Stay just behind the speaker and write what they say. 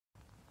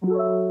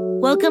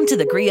Welcome to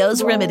The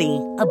Griot's Remedy,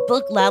 a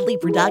Book Loudly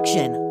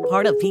production,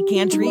 part of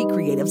Pecan Tree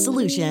Creative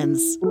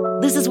Solutions.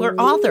 This is where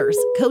authors,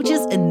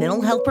 coaches, and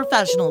mental health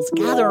professionals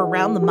gather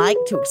around the mic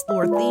to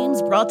explore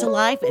themes brought to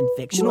life in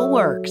fictional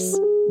works.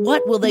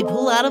 What will they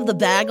pull out of the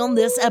bag on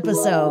this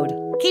episode?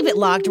 Keep it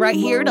locked right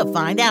here to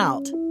find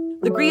out.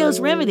 The Griot's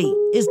Remedy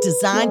is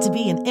designed to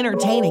be an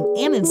entertaining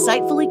and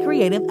insightfully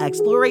creative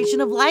exploration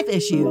of life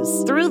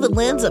issues through the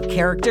lens of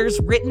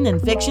characters written in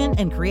fiction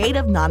and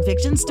creative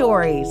nonfiction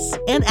stories,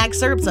 and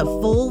excerpts of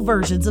full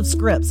versions of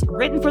scripts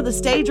written for the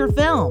stage or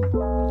film.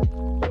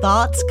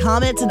 Thoughts,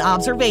 comments, and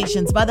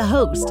observations by the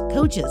host,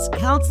 coaches,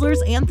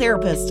 counselors, and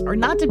therapists are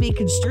not to be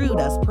construed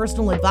as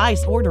personal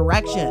advice or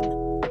direction.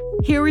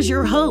 Here is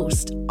your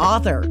host,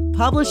 author,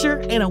 publisher,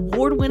 and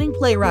award-winning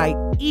playwright,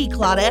 E.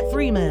 Claudette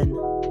Freeman.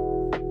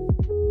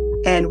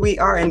 And we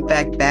are, in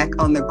fact, back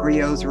on the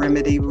Griot's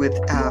Remedy with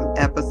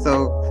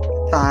episode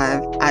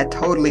 5. I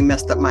totally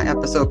messed up my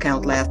episode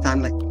count last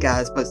time,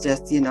 guys, but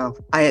just,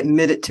 I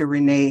admitted to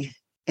Renee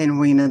and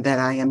Weena that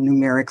I am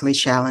numerically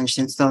challenged.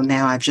 And so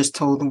now I've just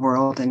told the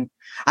world, and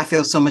I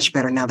feel so much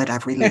better now that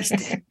I've released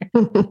it.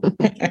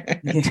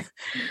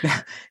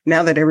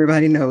 Now that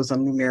everybody knows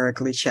I'm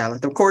numerically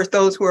challenged. Of course,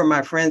 those who are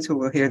my friends who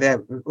will hear that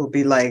will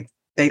be like,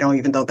 they don't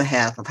even know the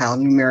half of how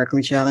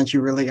numerically challenged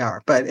you really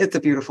are. But it's a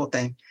beautiful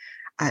thing.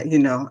 I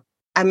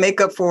make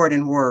up for it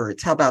in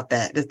words. How about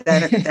that? Is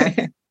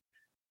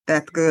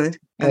that's good?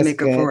 I make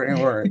up for it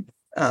in words.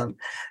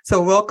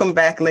 So welcome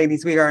back,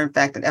 ladies. We are, in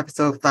fact, in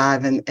episode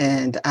 5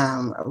 and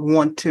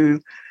want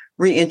to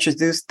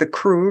reintroduce the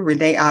crew.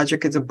 Renee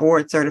Odrick is a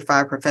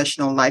board-certified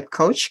professional life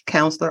coach,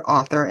 counselor,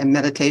 author, and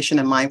meditation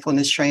and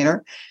mindfulness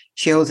trainer.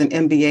 She holds an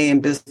MBA in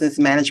business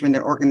management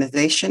and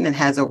organization and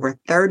has over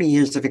 30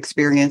 years of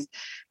experience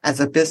as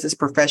a business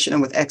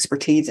professional with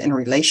expertise in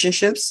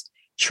relationships,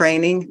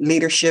 training,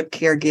 leadership,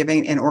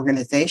 caregiving, and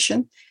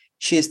organization.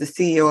 She is the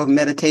CEO of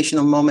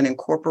Meditational Moment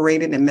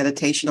Incorporated and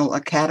Meditational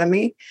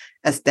Academy,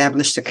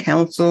 established to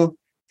counsel,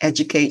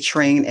 educate,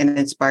 train, and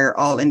inspire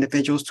all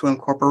individuals to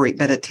incorporate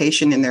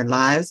meditation in their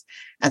lives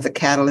as a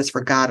catalyst for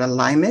God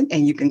alignment.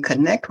 And you can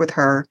connect with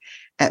her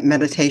at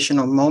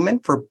Meditational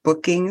Moment for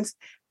bookings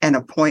and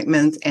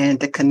appointments, and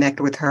to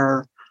connect with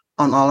her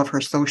on all of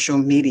her social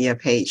media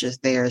pages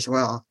there as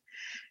well.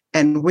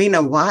 And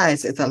Weena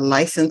Wise is a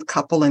licensed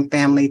couple and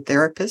family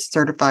therapist,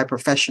 certified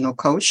professional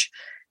coach,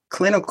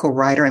 clinical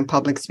writer, and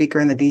public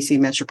speaker in the DC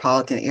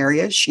metropolitan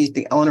area. She's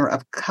the owner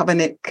of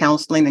Covenant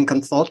Counseling and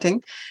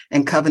Consulting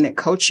and Covenant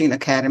Coaching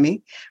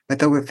Academy,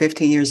 with over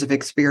 15 years of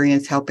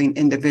experience helping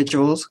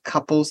individuals,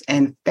 couples,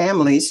 and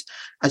families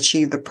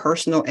achieve the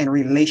personal and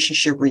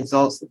relationship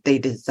results that they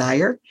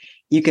desire.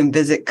 You can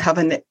visit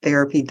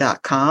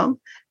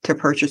covenanttherapy.com to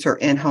purchase her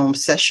in-home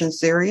session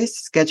series,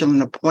 schedule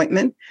an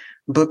appointment,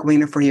 book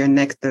Weena for your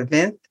next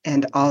event,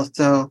 and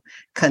also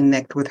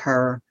connect with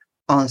her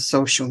on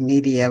social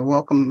media.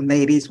 Welcome,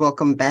 ladies.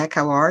 Welcome back.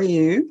 How are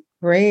you?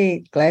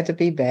 Great. Glad to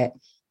be back.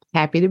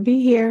 Happy to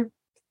be here.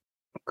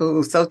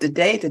 Cool. So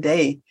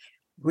today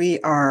we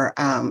are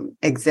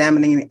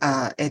examining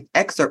an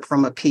excerpt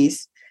from a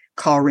piece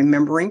called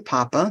Remembering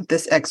Papa.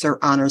 This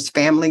excerpt honors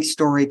family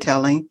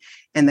storytelling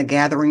and the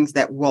gatherings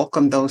that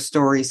welcome those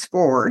stories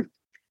forward.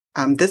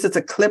 This is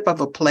a clip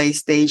of a play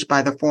staged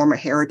by the former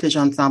Heritage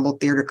Ensemble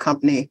Theater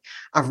Company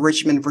of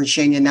Richmond,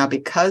 Virginia. Now,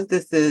 because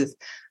this is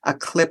a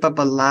clip of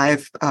a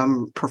live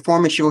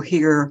performance, you'll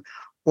hear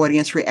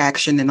audience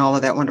reaction and all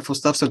of that wonderful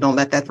stuff. So don't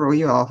let that throw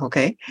you off,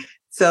 okay?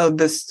 So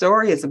the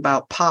story is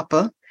about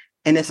Papa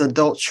and his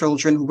adult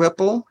children,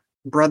 Whipple,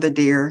 Brother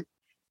Dear,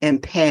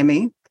 and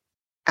Pammy.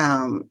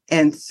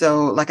 And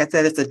so, like I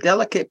said, it's a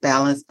delicate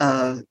balance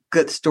of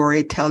good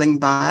storytelling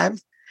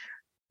vibes,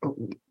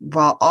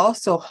 while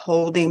also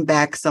holding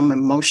back some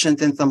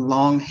emotions and some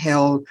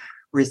long-held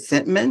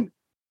resentment.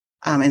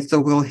 And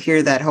so we'll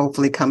hear that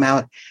hopefully come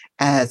out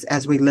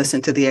as we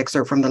listen to the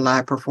excerpt from the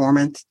live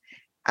performance.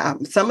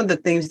 Some of the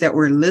things that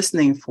we're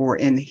listening for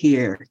in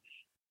here: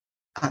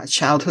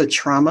 childhood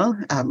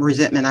trauma,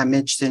 resentment, I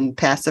mentioned,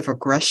 passive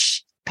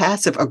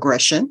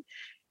aggression,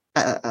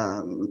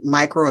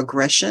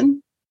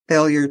 microaggression,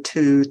 failure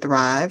to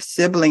thrive,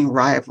 sibling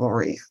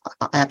rivalry,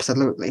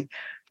 absolutely.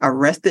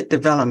 Arrested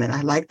development.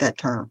 I like that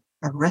term.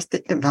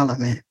 Arrested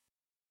development.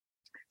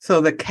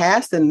 So the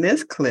cast in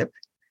this clip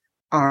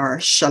are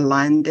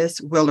Shalandis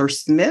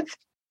Willer-Smith,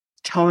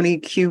 Tony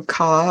Q.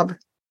 Cobb,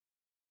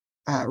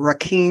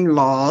 Rakeem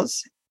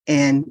Laws,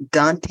 and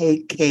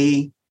Dante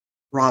K.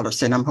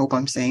 Rollerson. I hope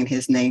I'm saying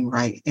his name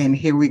right. And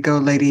here we go,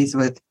 ladies,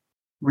 with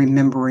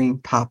Remembering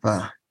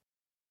Papa.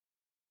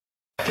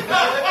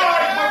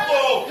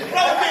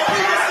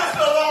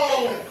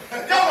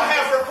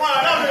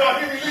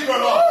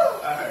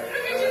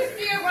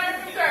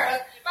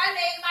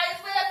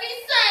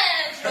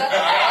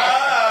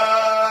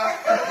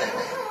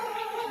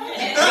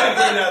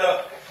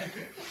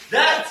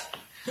 That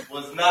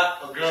was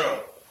not a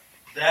girl.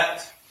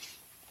 That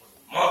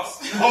was a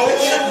monster.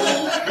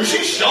 Oh,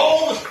 she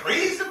sure was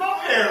crazy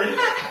about Harry.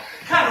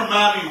 Kind of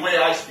remind me of the way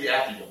I used to be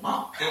after your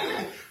mom.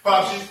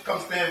 Pop, she used to come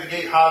stand at the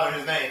gate hollering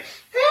his name.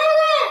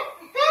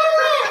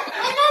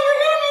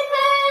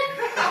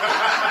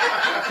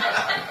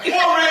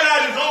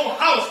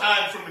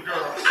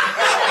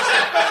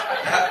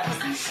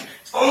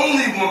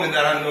 woman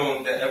that I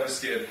know that ever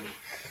scared me.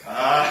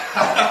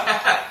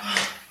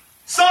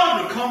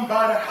 Sandra come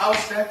by the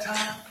house that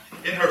time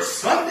in her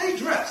Sunday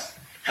dress,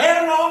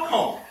 hair all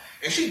combed,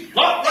 and she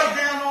plopped right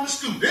down on the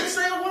stoop, didn't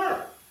say a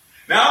word.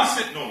 Now I'm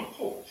sitting on the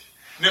porch.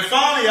 And then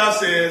finally I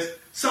says,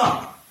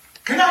 Sandra,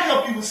 can I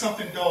help you with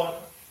something, daughter?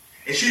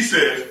 And she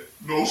says,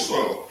 no,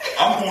 sir.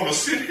 I'm going to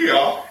sit here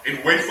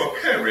and wait for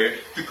Perry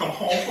to come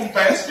home from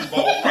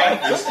basketball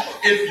practice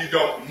if you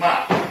don't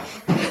mind.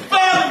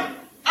 Finally,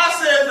 I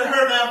said to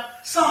her now,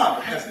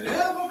 Sandra, has it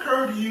ever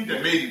occurred to you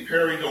that maybe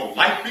Perry don't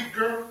like big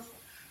girls?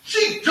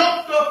 She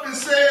jumped up and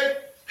said,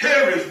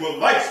 Perry will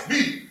like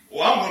me,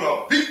 or I'm going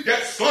to beat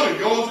that son of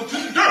yours into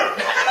the dirt.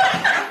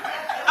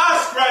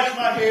 I scratched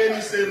my head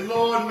and said,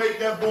 Lord, make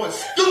that boy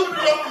stupid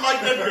enough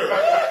like that girl.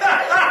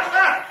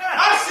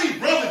 I see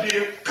Brother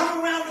Dear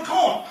come around the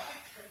corner.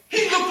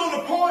 He looked on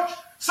the porch,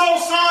 saw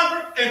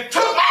Sandra, and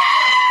took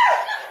off.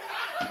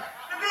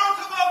 The girl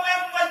took off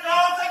after like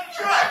dogs at the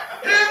track.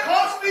 Here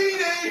comes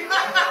Speedy.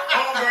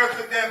 Homegirl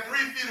took down 3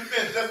 feet of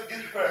fence just to get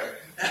the Perry.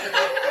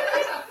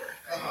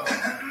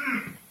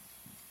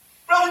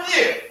 Brother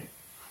Dear,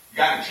 you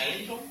got any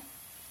change on?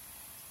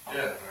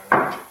 Yeah,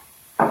 man.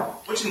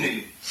 What you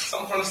need?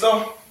 Something from the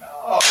store?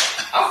 No,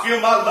 I feel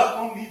my luck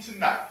on me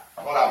tonight.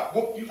 But I'll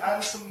whoop you out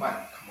of some money.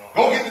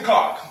 Go get the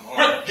car.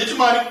 Quick, get your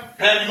money.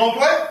 Pam, you gonna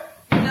play?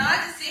 No, I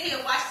just sit here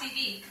and watch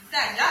TV.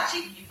 Besides, y'all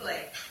cheat when you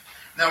play.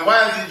 Now,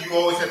 why is it you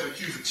always have to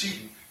accuse of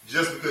cheating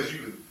just because you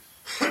lose?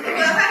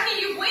 Well, how can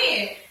you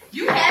win?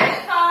 You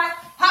have the card,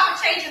 Papa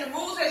changing the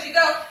rules as you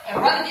go, and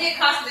Brother Dear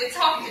constantly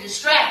talking to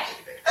distract you.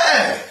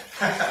 Hey!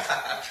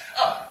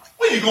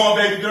 Where you going,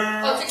 baby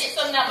girl? Oh, to get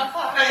something out my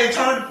car. Hey,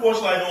 turn the porch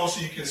light on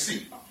so you can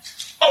see.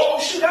 Oh,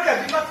 shoot, I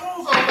gotta get my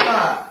clothes on the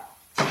line.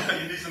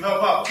 You need some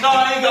help, Papa? No,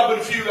 I ain't got but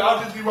a few.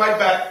 I'll just be right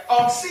back.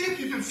 See if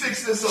you can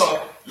fix this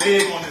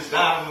leg on this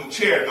dining room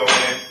chair, though,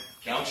 man.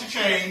 Count your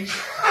change.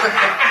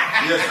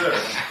 Yes, sir.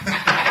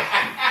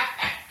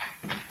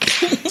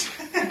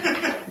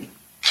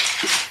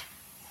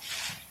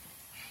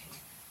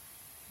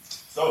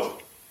 So,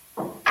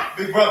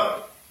 big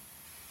brother,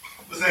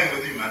 what's hanging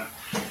with you, man?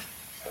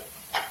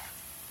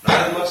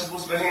 Not as much as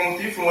what's been hanging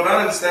with you from what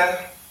I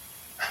understand.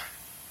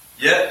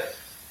 Yet,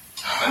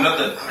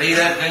 another great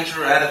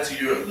adventure added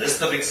to your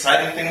list of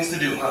exciting things to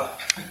do, huh?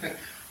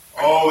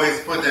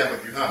 Always put that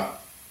with you, huh?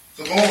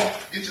 So go on,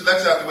 get your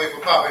lecture out the way for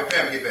Papa and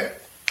Pam to get back.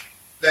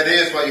 That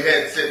is why you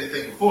hadn't said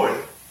anything before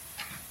you.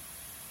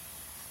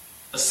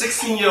 A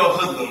 16-year-old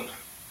hoodlum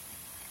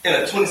in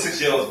a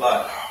 26-year-old's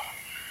body.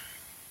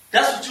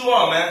 That's what you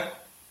are, man.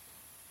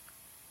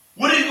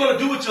 What are you going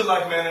to do with your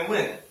life, man, and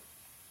when?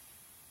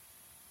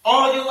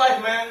 All your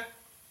life, man,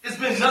 it's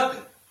been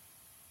nothing.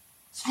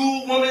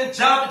 School, woman,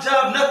 job to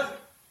job, nothing.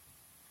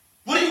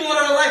 What do you want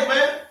out of life,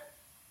 man?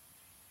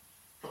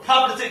 For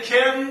Papa to take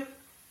care of you?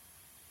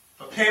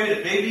 For Pammy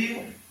to baby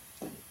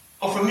you?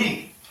 Or for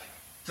me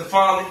to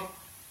finally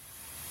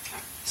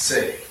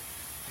say,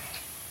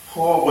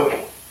 poor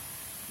women,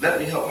 let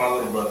me help my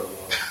little brother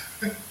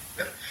along.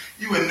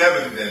 You would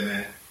never do that,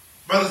 man.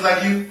 Brothers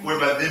like you worry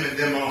about them and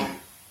them only.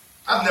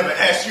 I've never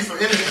asked you for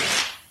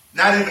anything,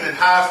 not even in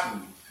high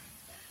school.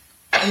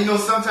 And you know,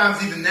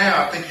 sometimes even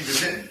now I think you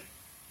resent me.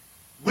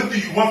 What do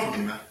you want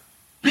from me, man?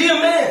 Be a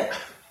man.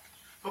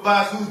 But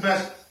by whose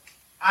measures?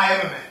 I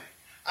am a man.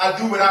 I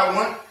do what I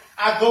want.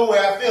 I go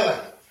where I feel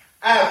like.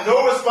 I have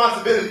no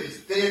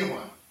responsibilities to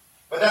anyone.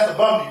 But that's a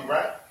bum to you,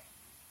 right?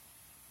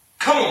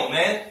 Come on,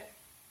 man.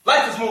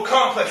 Life is more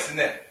complex than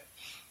that.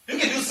 You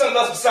can do something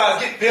else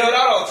besides get bailed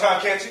out all the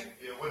time, can't you?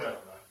 Yeah, whatever, man.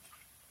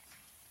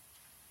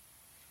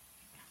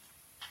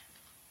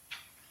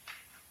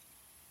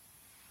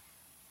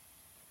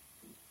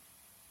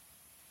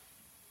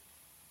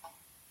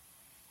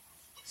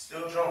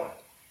 Still drawing.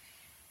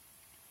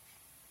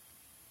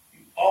 You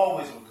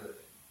always were good.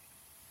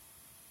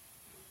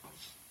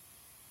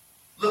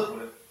 Look,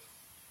 Will.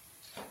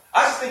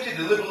 I just think you're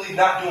deliberately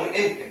not doing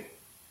anything.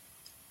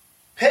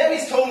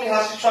 Pammy's told me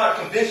how she tried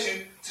to convince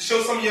you to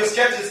show some of your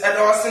sketches at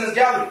the Art Center's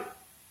gallery.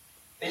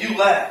 And you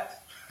laughed.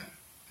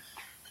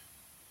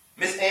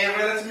 Miss Ann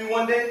ran into me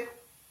one day.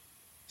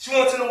 She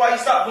wanted to know why you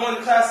stopped going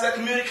to class at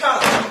community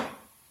college.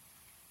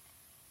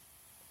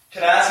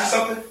 Can I ask you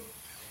something?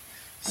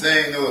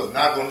 Saying no is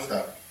not going to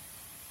stop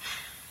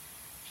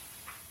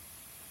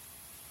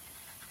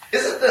you.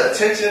 Isn't the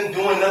attention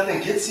doing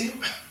nothing gets you?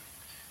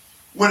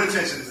 What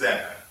attention is that,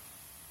 man?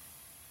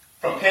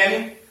 From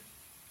Pammy,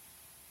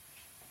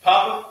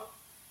 Papa,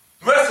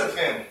 the rest of the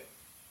family.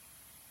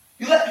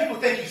 You let people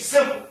think you're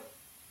simple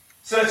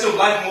so that your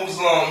life moves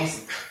along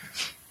easy.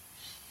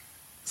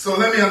 So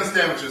let me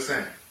understand what you're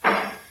saying.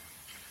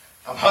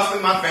 I'm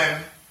hustling my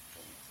family.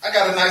 I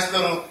got a nice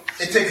little,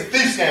 it takes a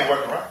thief scan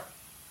working, right?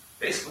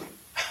 Basically.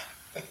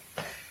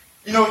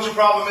 You know what your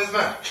problem is,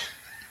 man?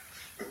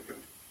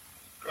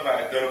 Can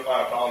I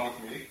identify a problem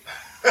with me?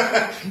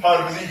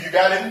 Hard to believe you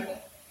got it.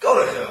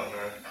 Go to hell,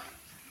 man.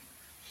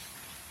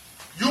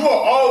 You were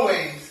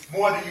always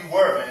more than you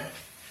were, man.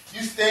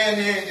 You stand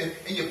there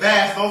in your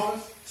bass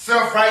loafers,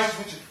 self-righteous,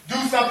 with your,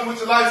 do something with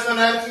your life, son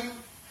attitude.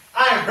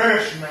 I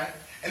embarrass you, man.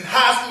 In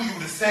high school, you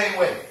were the same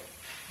way.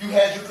 You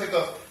had your clique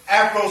of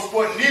Afro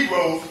sport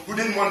Negroes who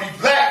didn't want to be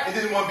black and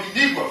didn't want to be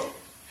Negroes.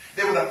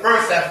 They were the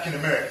first African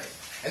Americans.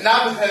 And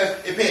not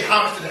because it paid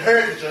homage to the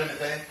heritage or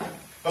anything,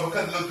 but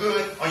because it looked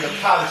good on your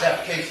college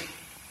application.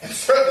 And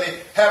certainly,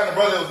 having a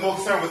brother that was more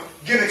concerned with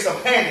getting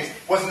some panties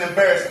wasn't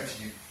embarrassing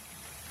to you.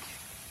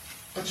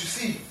 But you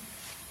see,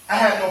 I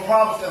had no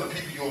problem telling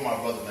people you were my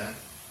brother, man.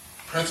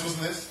 Principals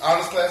list,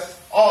 honors classes,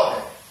 all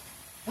that.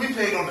 We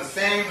played on the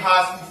same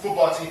high school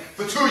football team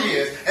for 2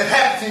 years, and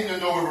half the team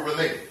didn't know we were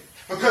related.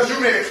 Because you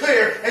made it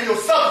clear in your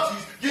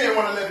subtleties, you didn't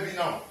want to let it be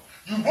known.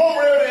 You weren't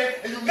real then,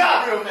 and you're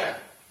not real now.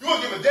 You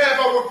won't give a damn if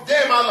I work a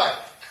day in my life.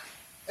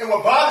 And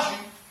what bothers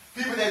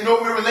you, people that know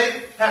we're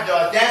related have the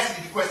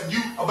audacity to question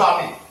you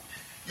about me.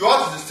 You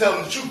ought to just tell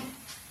them the truth.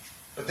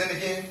 But then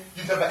again,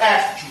 you never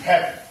asked the truth,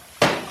 have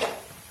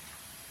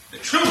you?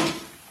 The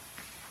truth?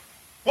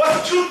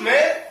 What's the truth,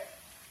 man?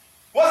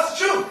 What's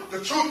the truth? The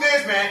truth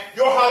is, man,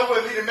 your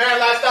Hollywood leading man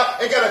lifestyle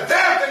ain't got a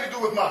damn thing to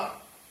do with mine.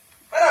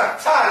 Man, I'm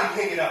tired of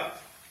you hanging out.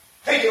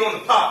 Hanging on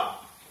the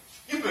pop.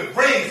 You've been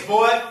raised,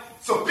 boy.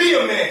 So be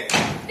a man.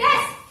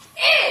 That's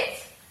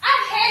it.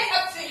 I've had it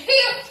up to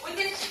here with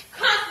this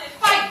constant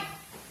fighting.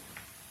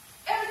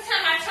 Every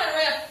time I turn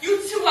around, you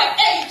two are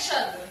at each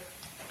other.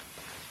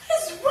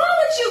 What's wrong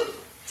with you?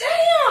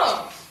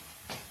 Damn.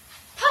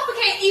 Papa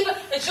can't even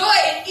enjoy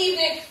an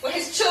evening with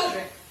his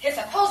children, his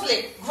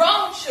supposedly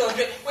grown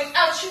children,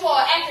 without you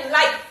all acting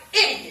like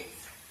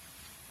idiots.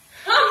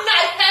 I'm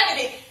not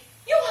having it.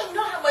 You all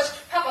know how much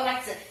Papa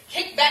likes to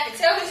kick back and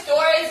tell his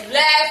stories,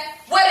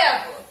 laugh,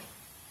 whatever.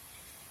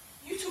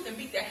 You two can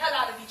beat the hell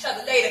out of each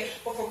other later,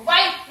 but for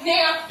right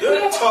now...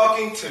 You're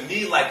talking to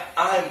me like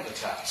I'm the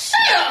child.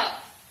 Shut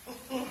up!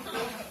 Come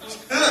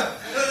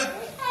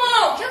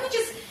on, can we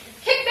just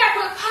kick back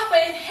with Papa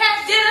and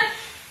have dinner?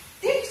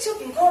 Then you two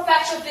can go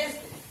about your business.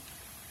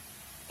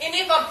 And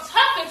if I'm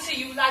talking to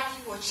you like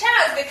you were a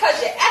child, it's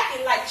because you're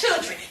acting like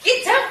children.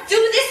 You don't do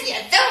this, you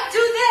don't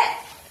do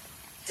that.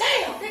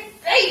 Damn,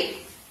 big baby.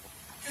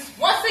 Just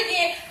once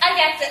again, I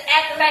got to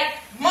act like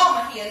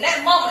mama here.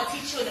 Let mama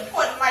teach you an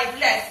important life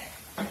lesson.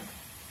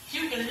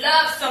 You can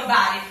love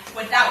somebody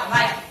without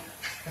liking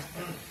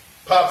them.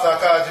 Pop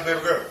psychology, baby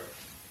girl.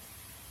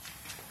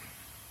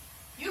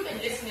 You've been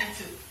listening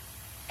to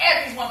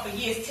everyone for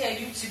years tell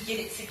you to get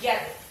it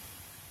together.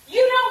 You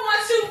don't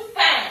want to,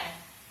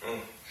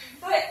 fine.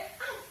 But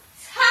I'm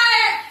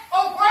tired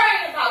of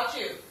worrying about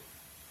you.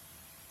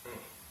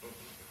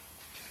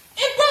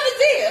 And Brother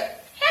Dear,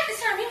 half the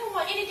time he don't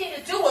want anything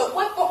to do with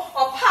Whipple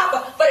or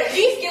Papa, but at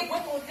least give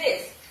Whipple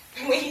this.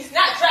 When he's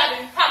not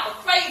driving Papa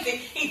crazy,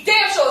 he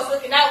damn sure is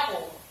looking out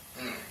for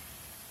him.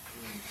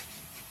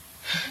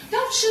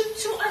 Don't you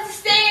two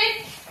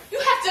understand? You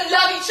have to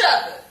love each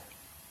other.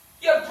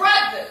 You're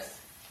brothers.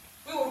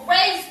 We were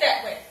raised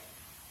that way.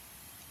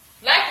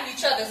 Liking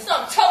each other is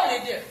something totally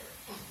different.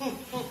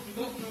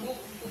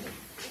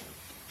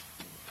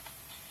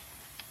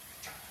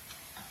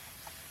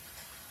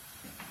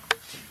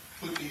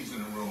 Put these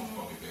in the room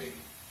for me, baby.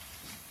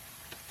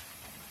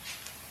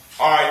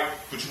 All right,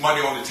 put your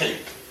money on the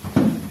table.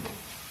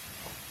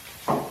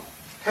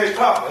 Hey,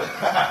 Papa.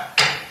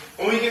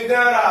 When we get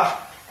done,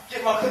 I'll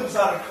get my clippers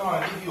out of the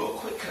car and give you a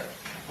quick cut.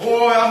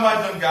 Boy, I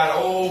might done got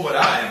old, but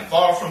I am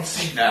far from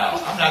senile.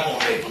 I'm not going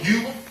to let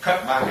you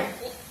cut my hair.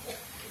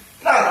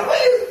 Nah, the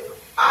way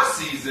I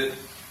sees it,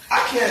 I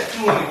can't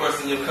do any worse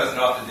than your cousin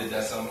Arthur did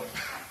that summer.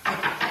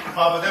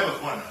 Papa, that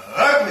was one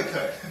ugly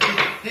cut.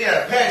 He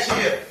had a patch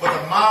here with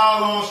a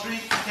mile-long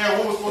street. He had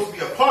what was supposed to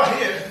be a part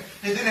here.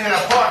 And then he had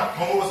a part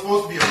on what was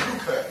supposed to be a crew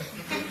cut.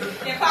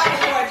 And Papa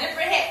wore a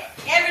different hat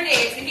every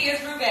day to hear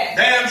his grew back.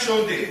 Damn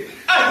sure did.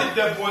 I hit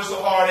that boy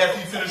so hard after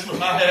he finished with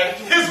my hair,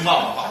 his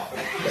mama.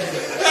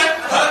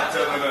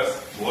 Telling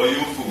us, boy,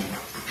 you a fool.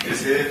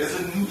 His head is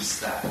a new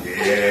style.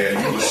 Yeah,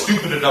 you were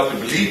stupid enough to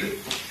believe it.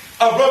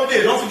 Brother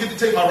Dear, don't forget to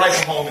take my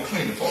rifle home and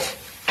clean it for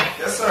me.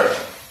 Yes, sir.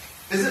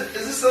 Is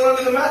it still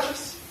under the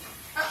mattress?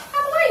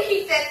 Why do you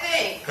keep that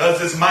thing?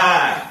 Because it's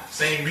mine.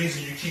 Same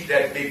reason you keep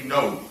that big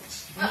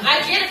nose.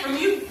 I get it from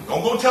you.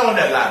 Don't go telling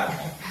that lie.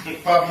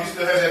 Papa, you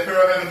still have that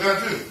pair of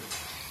gun too?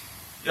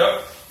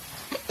 Yep.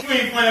 You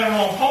ain't planning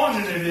on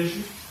pawning it, is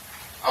you?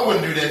 I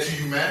wouldn't do that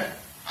to you, man.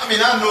 I mean,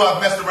 I know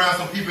I've messed around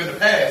some people in the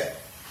past,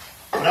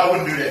 but I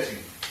wouldn't do that to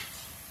you.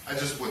 I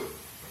just wouldn't.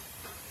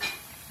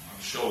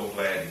 I'm sure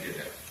glad you did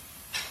that.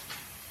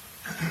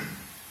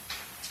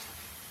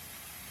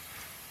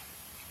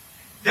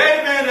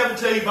 Daddy man never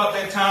tell you about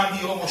that time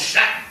he almost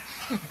shot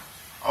me?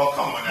 Oh,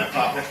 come on now,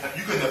 Papa.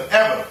 You couldn't have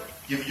ever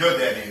given your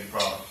daddy any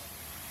problems.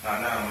 Nah,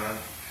 man.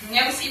 You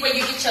never see where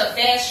you get your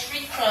bad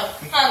street from,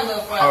 huh,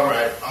 little brother?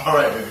 All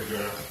right, baby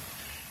girl.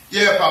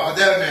 Yeah, Papa,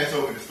 Daddy man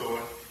told me the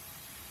story.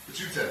 But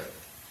you tell it.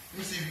 Let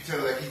me see if you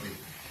tell it like he did.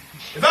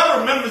 If I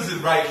remembers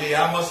it rightly,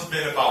 I must have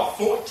been about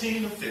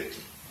 14 or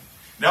 15.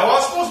 Now, I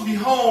was supposed to be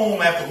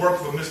home after work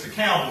for Mr.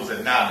 Campbell's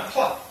at 9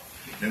 o'clock.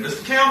 And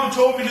Mr. Campbell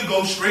told me to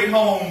go straight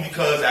home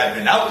because I'd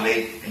been out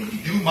late and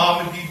he knew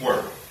Mom would be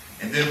worried.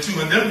 And then, too,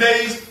 in them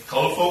days,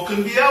 colored folk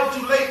couldn't be out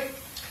too late.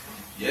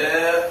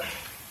 Yeah.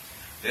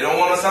 They don't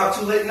want us out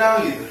too late now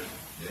either.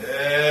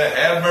 Yeah,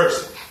 have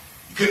mercy.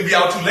 You couldn't be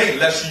out too late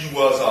unless you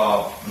was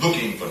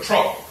looking for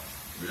trouble.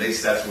 At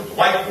least that's what the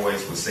white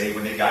boys would say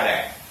when they got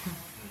at.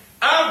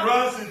 I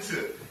runs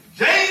into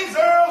James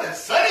Earl and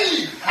Sonny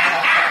Lee.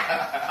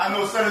 I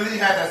know Sonny Lee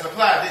had that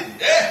supply, didn't he?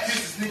 Yeah. He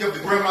used to sneak up to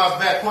grandma's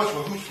back porch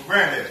with hooch for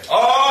granddaddy.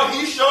 Oh,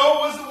 he sure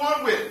was the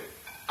one with it.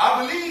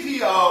 I believe he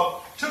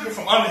took it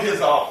from under his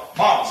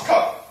mama's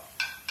cover.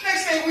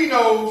 Next thing we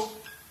know,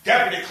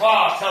 Deputy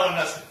Clark telling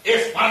us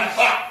it's 1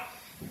 o'clock.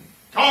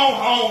 Go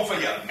home for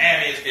your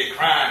mammies be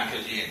crying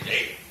because you're in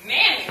jail.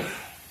 Mammy?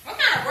 What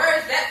kind of word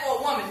is that for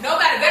a woman?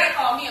 Nobody better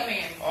call me a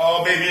mammy.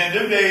 Oh, baby, in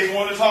them days,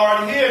 one is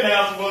hard to hear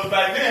now as it was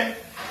back then.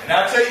 And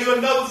I'll tell you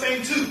another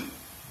thing, too.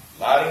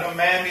 A lot of them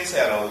mammies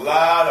had a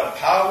lot of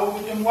power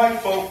with them white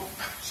folk,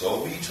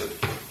 so we took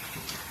it.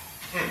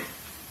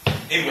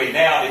 Anyway,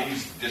 now they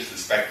used to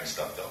disrespect and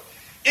stuff, though.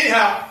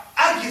 Anyhow,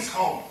 I gets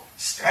home,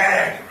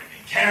 staggering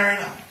and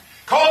carrying on.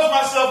 Calls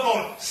myself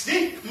going to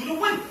sneak through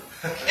the window.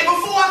 And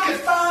before I could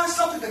find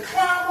something to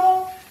climb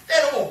on,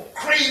 that old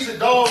crazy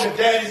dog that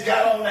Daddy's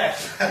got on that.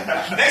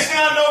 Next thing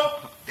I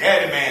know,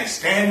 Daddy man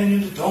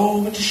standing in the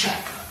door with the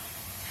shotgun.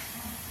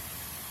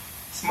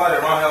 Somebody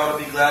around here ought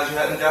to be glad you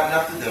hadn't gotten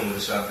after them with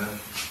a shotgun.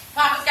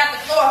 Papa's got the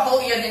floor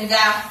holier than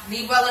thou.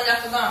 Leave well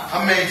enough alone.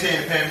 I'm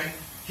maintaining, Pammy.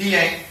 He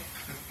ain't.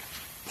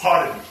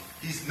 Pardon me.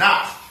 He's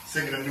not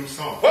singing a new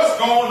song. What's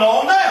going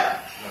on now?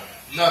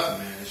 Nothing,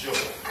 man. It's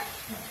yours.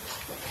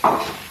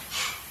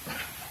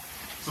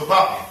 So,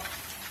 Papa,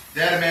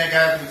 Daddy man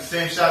got the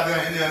same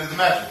shotgun in there under the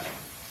mattress.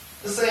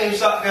 The same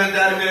shotgun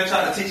Daddy man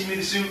tried to teach me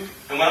to shoot,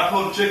 and when I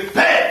pulled the trigger,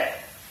 bam!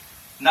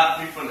 Knocked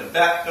me from the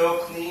back door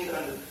clean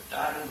under the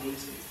dining room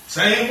table.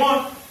 Same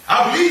one.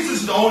 I believe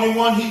this is the only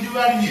one he knew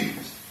how to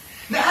use.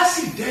 Now, I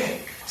see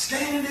Daddy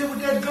standing there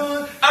with that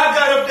gun. I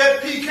got up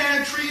that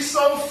pecan tree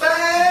so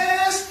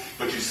fast.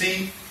 But you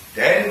see,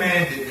 Daddy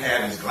man didn't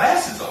have his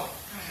glasses on,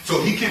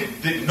 so he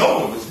didn't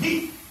know it was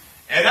me.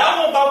 And I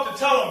wasn't about to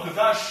tell him because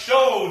I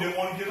sure didn't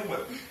want to get away.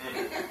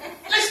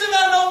 Next thing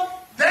I know,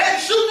 Dad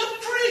shooting up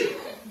the tree.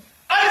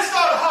 I just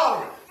started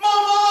hollering,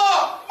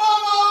 Mama!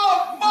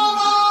 Mama!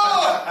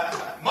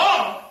 Mama!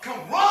 Mama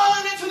come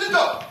running into the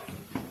door.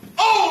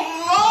 Oh,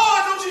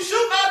 Lord, don't you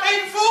shoot my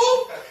baby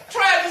fool.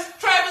 Travis,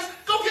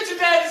 go get your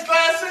daddy's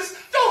glasses.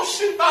 Don't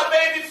shoot my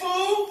baby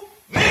fool.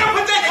 Nigga,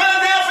 put that gun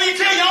down before you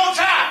kill your own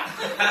child.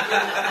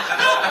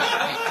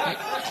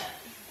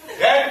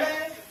 Daddy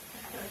man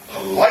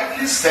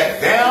politely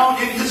sat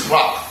down in his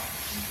rock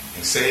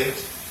and said,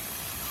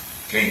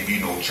 can't be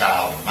no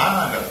child of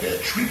mine up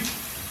that tree.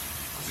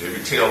 Because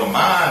every tail of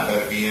mine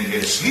better be in there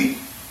asleep.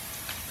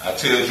 I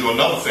tell you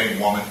another thing,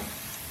 woman.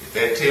 If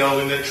that tail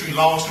in that tree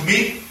belongs to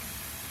me,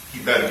 he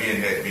better be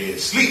in that bed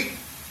asleep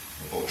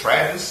before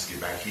Travis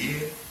get back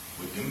here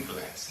with them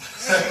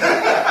glasses.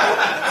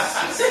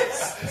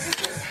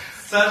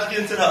 Time to get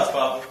into the house,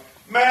 Papa.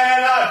 Man,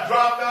 I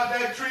dropped out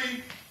that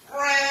tree,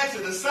 ran to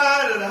the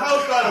side of the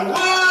house by the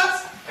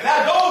woods, and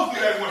I dove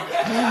through that window.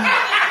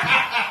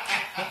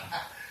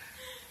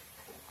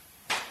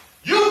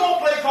 You gonna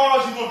play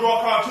cards, you gonna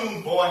draw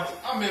cartoons, boy.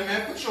 I'm in,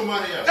 man. Put your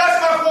money up.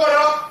 That's my quarter.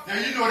 Now,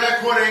 you know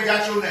that quarter ain't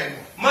got your name on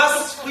it.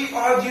 Must we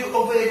argue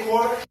over a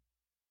quarter?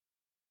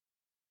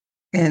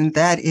 And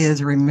that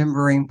is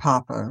Remembering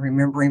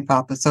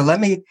Papa. So let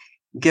me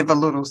give a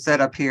little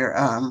setup here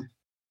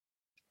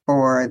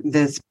for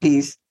this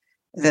piece.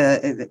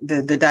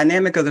 The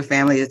dynamic of the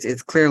family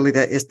is clearly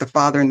that it's the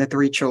father and the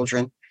 3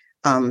 children.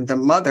 The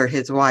mother,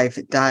 his wife,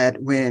 died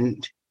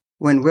when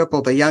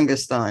Whipple, the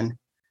youngest son,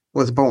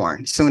 was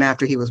born, soon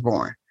after he was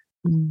born.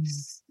 Mm.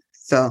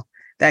 So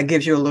that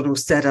gives you a little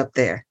setup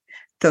there.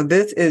 So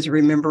this is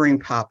Remembering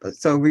Papa.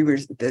 So we were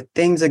the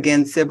things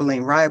again: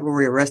 sibling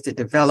rivalry, arrested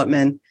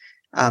development,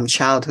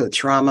 childhood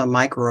trauma,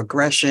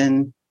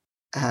 microaggression,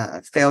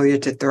 failure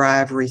to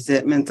thrive,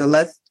 resentment. So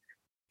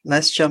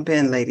let's jump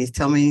in, ladies.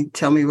 Tell me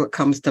what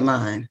comes to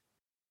mind.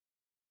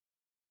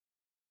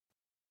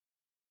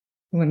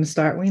 You want to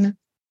start, Weena?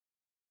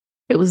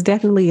 It was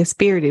definitely a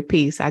spirited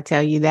piece. I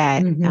tell you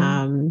that.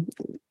 Mm-hmm.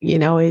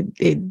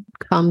 It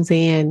comes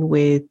in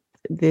with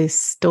this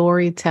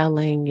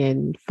storytelling,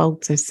 and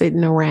folks are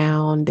sitting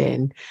around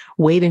and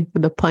waiting for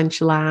the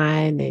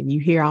punchline, and you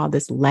hear all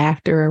this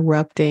laughter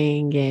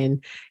erupting,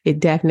 and it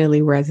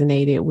definitely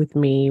resonated with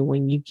me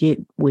when you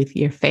get with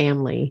your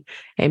family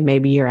and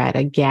maybe you're at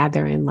a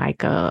gathering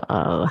like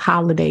a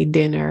holiday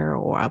dinner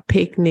or a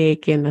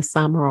picnic in the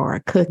summer or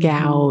a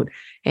cookout.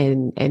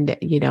 Mm-hmm. And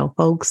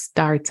folks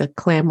start to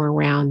clamor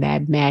around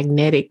that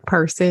magnetic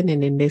person.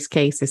 And in this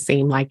case, it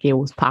seemed like it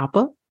was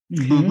Papa.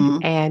 Mm-hmm.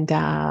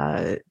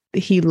 And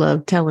he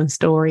loved telling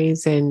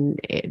stories. And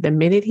the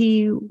minute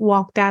he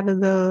walked out of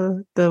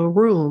the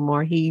room,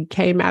 or he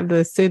came out of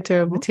the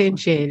center of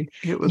attention,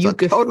 it was a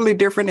totally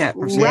different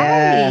atmosphere. Right.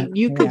 Yeah.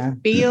 You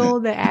could feel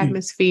the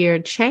atmosphere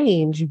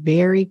change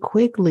very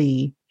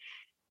quickly.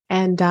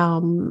 And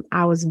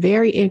I was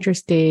very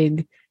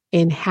interested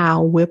in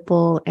how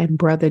Whipple and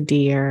Brother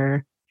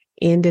Dear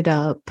ended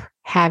up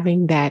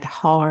having that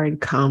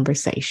hard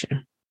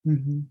conversation.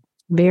 Mm-hmm.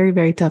 Very,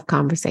 very tough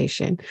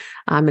conversation.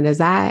 And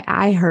as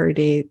I heard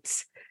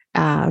it,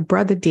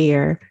 Brother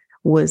Deer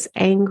was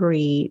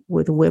angry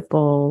with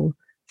Whipple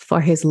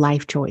for his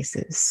life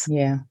choices.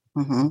 Yeah.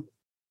 Mm-hmm.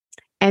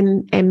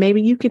 And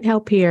maybe you can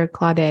help here,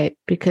 Claudette,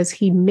 because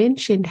he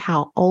mentioned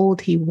how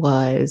old he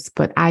was,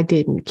 but I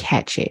didn't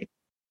catch it.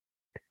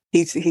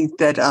 He said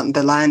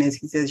the line is,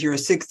 he says, you're a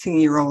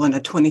 16-year-old in a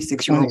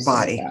 26-year-old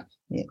body.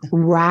 Yeah.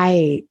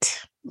 Right.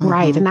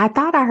 Right. Mm-hmm. And I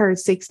thought I heard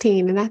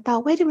 16 and I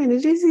thought, wait a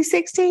minute, is he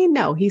 16?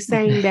 No, he's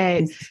saying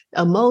that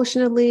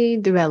emotionally,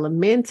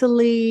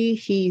 developmentally,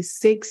 he's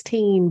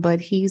 16, but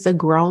he's a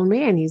grown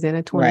man. He's in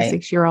a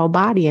 26-year-old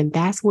body. And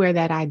that's where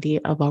that idea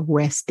of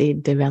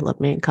arrested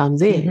development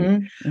comes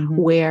in,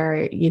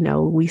 where,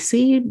 we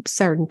see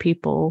certain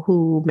people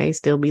who may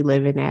still be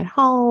living at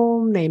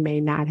home. They may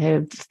not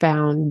have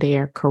found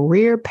their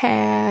career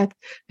path.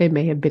 They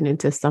may have been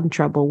into some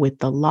trouble with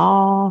the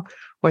law,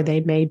 or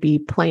they may be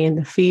playing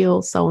the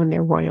field, sowing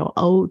their royal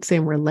oats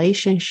in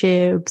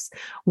relationships,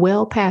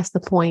 well past the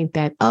point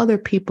that other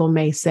people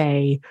may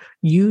say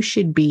you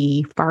should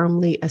be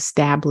firmly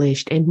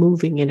established and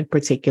moving in a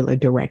particular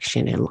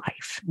direction in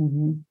life.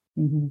 Mm-hmm.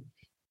 Mm-hmm.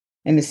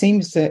 And it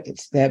seems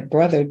that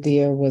Brother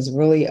Deer was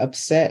really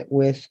upset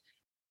with,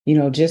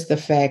 just the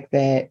fact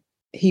that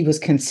he was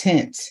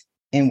content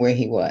in where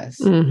he was.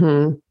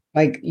 Mm-hmm.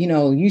 Like,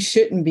 you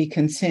shouldn't be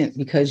content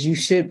because you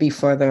should be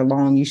further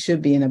along. You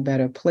should be in a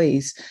better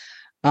place.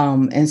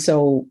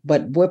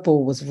 But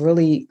Whipple was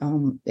really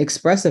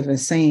expressive in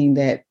saying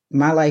that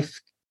my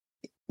life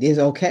is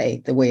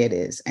okay the way it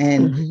is.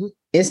 And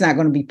it's not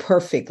going to be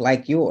perfect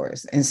like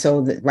yours. And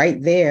so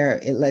right there,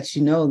 it lets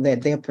you know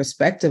that their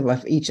perspective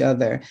of each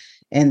other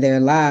and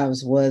their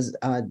lives was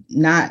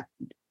not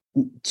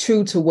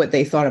true to what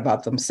they thought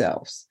about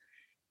themselves.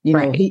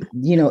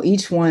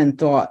 Each one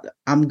thought,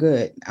 I'm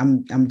good.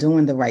 I'm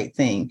doing the right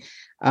thing.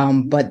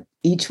 But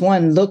each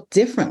one looked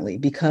differently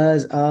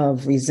because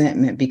of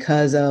resentment,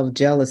 because of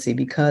jealousy,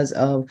 because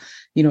of,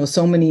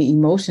 so many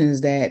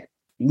emotions that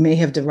may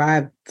have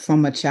derived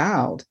from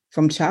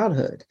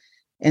childhood.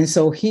 And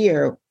so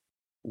here,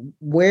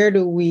 where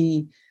do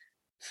we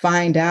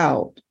find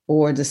out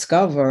or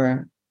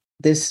discover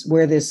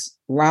where this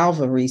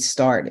rivalry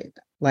started?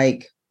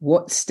 Like,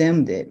 what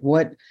stemmed it?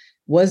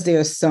 Was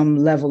there some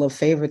level of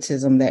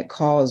favoritism that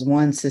caused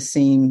one to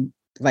seem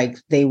like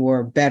they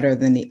were better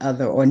than the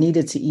other or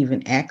needed to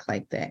even act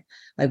like that?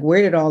 Like,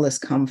 where did all this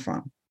come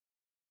from?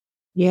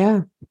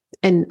 Yeah.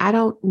 And I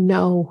don't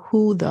know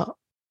who the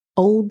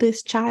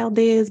oldest child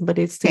is, but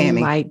it seemed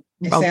like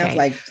sounds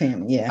like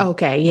Tammy, yeah.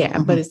 Okay, yeah.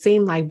 But it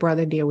seemed like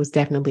Brother Deer was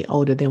definitely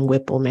older than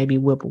Whipple. Maybe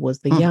Whipple was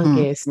the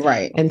youngest.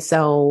 Right. And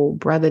so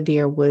Brother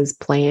Deer was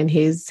playing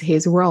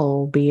his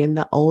role, being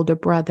the older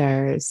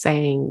brother,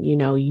 saying,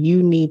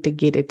 you need to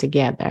get it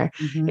together.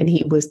 And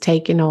he was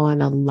taking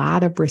on a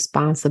lot of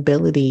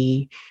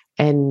responsibility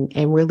and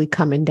really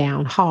coming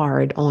down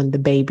hard on the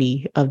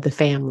baby of the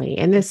family.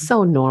 And it's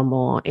so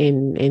normal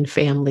in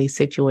family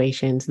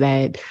situations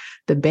that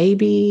the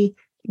baby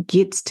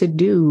gets to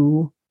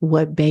do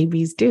what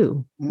babies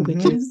do,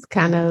 which is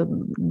kind of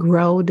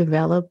grow,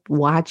 develop,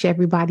 watch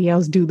everybody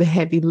else do the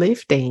heavy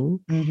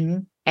lifting.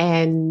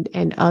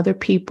 And other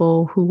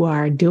people who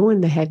are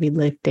doing the heavy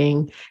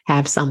lifting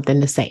have something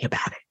to say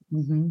about it.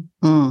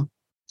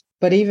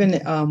 But even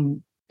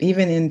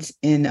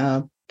in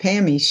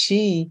Pammy,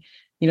 she,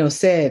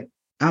 said,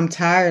 I'm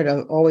tired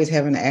of always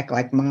having to act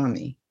like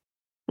mommy.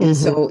 And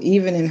so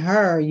even in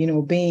her,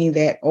 being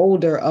that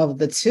older of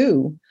the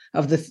two,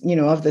 of the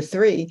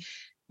three,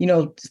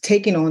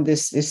 taking on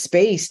this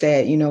space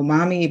that,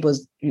 mommy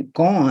was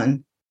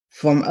gone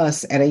from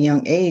us at a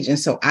young age. And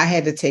so I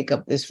had to take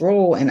up this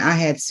role and I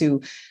had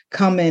to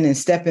come in and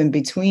step in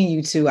between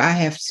you two. I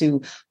have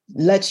to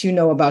let you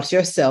know about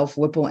yourself,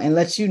 Whipple, and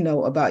let you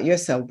know about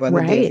yourself,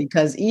 Brother Deer,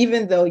 because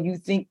even though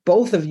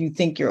both of you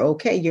think you're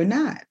okay, you're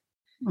not.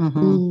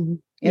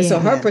 And so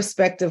her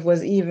perspective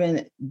was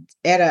even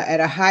at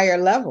a higher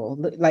level.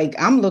 Like,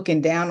 I'm looking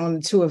down on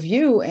the two of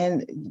you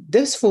and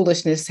this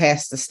foolishness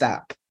has to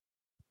stop.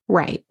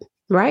 Right.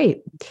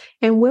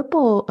 And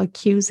Whipple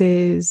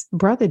accuses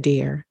Brother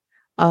Deer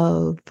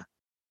of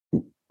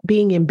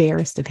being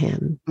embarrassed of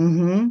him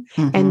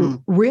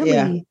and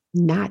really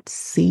not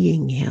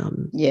seeing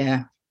him.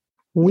 Yeah.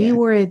 We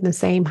were in the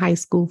same high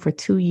school for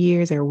 2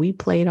 years, or we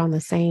played on the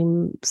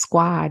same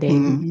squad,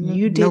 and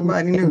you didn't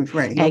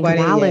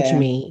acknowledge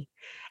me.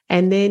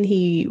 And then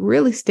he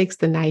really sticks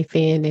the knife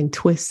in and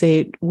twists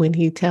it when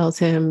he tells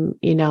him,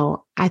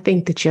 I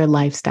think that your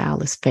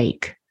lifestyle is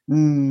fake.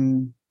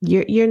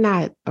 You're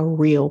not a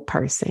real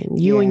person.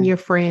 You and your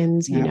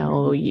friends,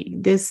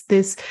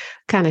 this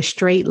kind of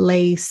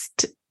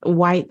straight-laced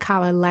white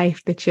collar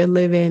life that you're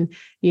living,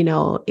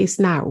 it's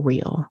not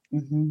real.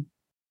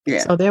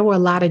 Yeah. So there were a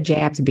lot of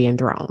jabs being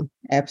thrown.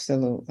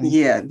 Absolutely.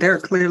 Yeah, there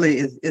clearly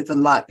is a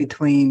lot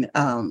between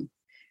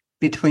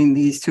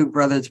these two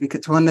brothers,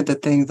 because one of the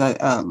things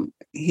that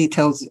he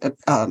tells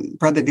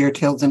Brother Deer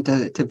tells him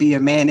to be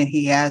a man, and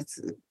he asks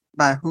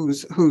by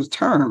whose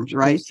terms,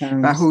 right?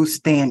 By whose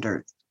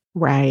standards.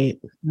 Right.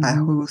 By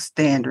whose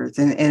standards?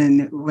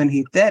 And when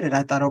he said it,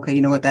 I thought, okay,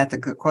 you know what? That's a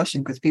good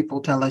question, because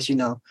people tell us,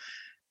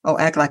 oh,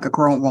 act like a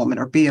grown woman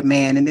or be a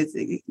man. And it's,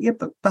 yeah,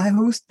 but by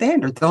whose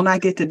standards? Don't I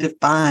get to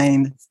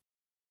define,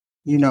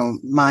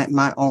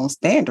 my own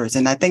standards?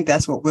 And I think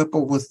that's what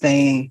Whipple was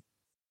saying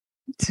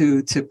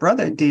to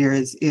Brother Dear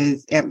is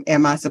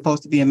am I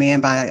supposed to be a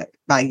man by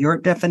your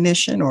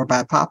definition, or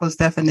by Papa's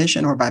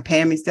definition, or by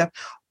Pammy's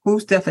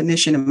whose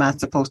definition am I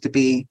supposed to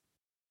be,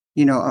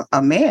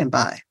 a man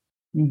by?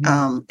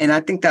 And I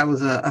think that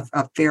was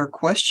a fair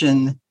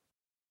question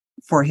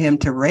for him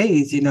to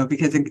raise,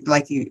 because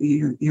like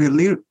you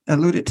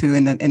alluded to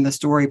in the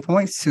story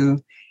points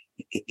to,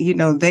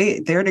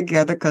 they're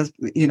together because,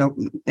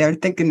 they're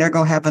thinking they're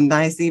going to have a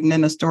nice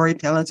evening of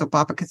storytelling so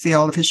Papa could see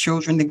all of his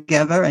children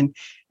together and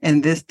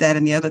this, that,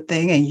 and the other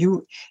thing.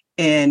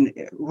 And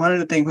one of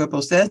the things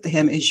Whipple says to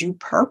him is, you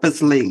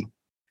purposely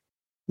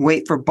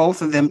wait for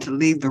both of them to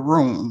leave the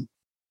room.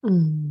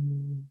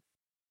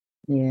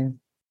 Yeah.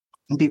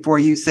 Before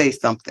you say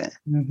something.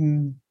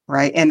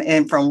 Right.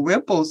 And from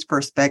Whipple's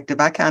perspective,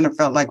 I kind of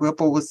felt like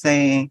Whipple was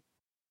saying,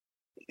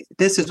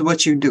 this is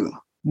what you do.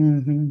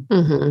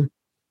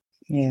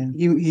 Yeah.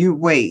 You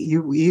wait.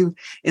 You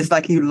it's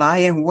like you lie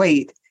in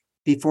wait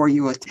before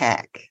you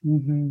attack.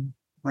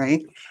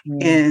 Right.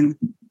 Yeah. And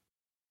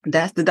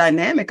that's the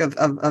dynamic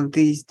of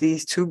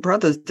these two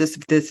brothers.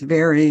 This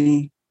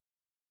very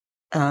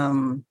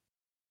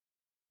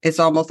it's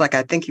almost like,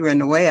 I think you're in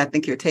the way. I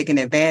think you're taking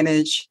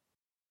advantage.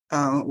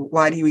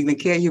 Why do you even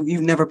care?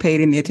 You've never paid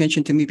any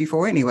attention to me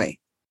before anyway.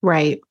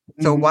 Right.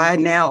 So why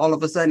now all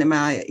of a sudden am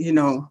I,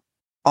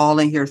 all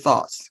in your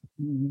thoughts?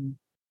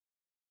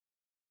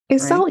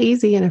 It's so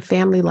easy in a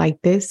family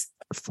like this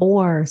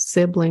for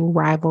sibling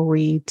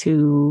rivalry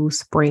to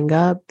spring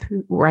up.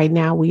 Right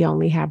now, we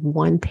only have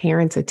one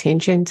parent's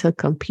attention to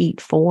compete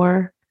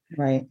for.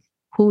 Right.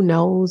 Who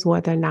knows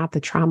whether or not the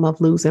trauma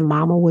of losing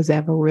mama was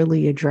ever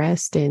really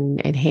addressed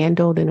and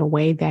handled in a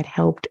way that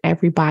helped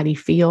everybody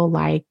feel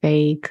like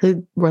they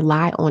could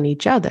rely on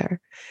each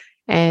other.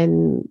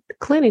 And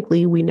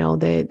clinically, we know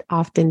that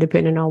often,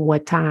 depending on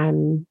what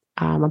time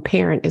a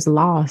parent is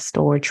lost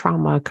or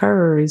trauma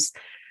occurs,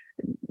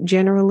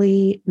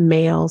 generally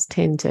males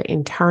tend to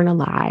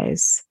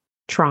internalize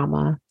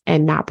trauma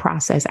and not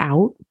process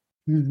out.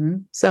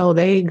 So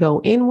they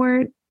go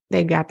inward.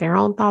 They got their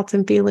own thoughts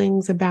and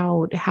feelings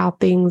about how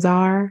things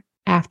are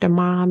after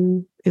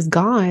mom is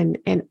gone.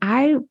 And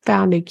I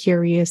found it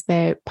curious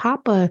that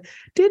Papa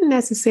didn't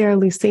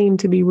necessarily seem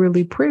to be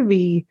really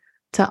privy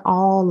to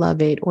all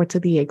of it, or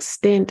to the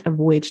extent of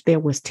which there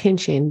was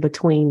tension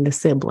between the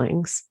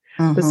siblings.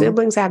 The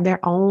siblings have their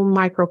own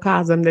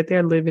microcosm that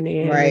they're living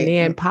in. Right. And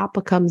then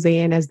Papa comes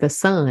in as the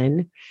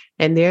sun,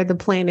 and they're the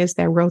planets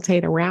that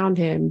rotate around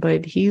him,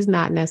 but he's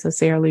not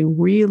necessarily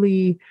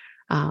really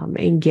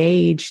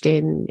engaged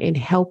in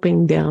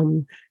helping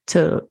them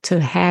to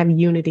have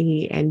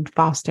unity and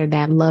foster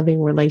that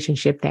loving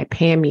relationship that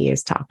Pammy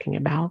is talking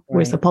about. Right.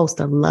 We're supposed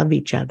to love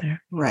each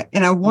other. Right.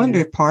 And I wonder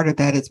if part of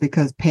that is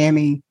because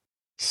Pammy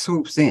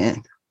swoops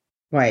in.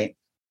 Right.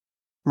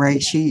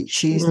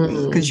 She's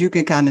because you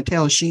can kind of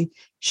tell she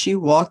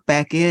walked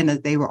back in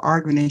as they were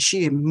arguing, and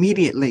she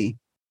immediately,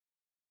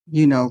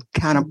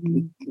 kind of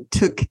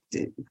took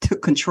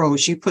control.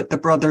 She put the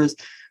brothers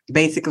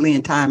basically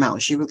in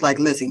timeout. She was like,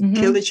 listen,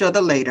 kill each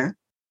other later.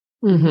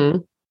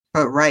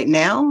 But right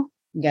now,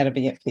 you got to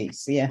be at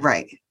peace. Yeah.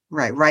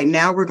 Right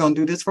now, we're going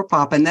to do this for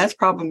Papa. And that's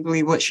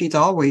probably what she's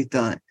always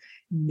done.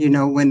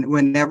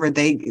 Whenever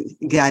they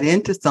got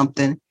into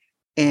something,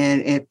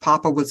 and if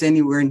Papa was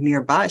anywhere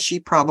nearby, she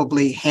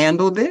probably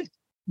handled it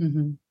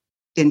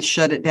and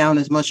shut it down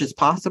as much as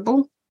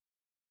possible,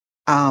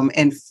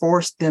 and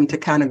forced them to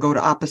kind of go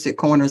to opposite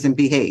corners and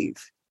behave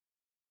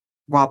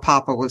while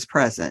Papa was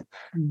present.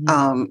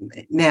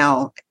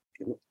 Now,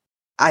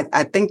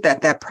 I think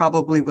that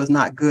probably was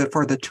not good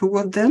for the two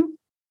of them,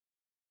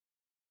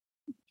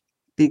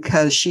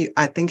 because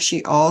I think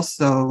she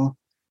also,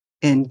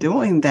 in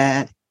doing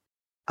that,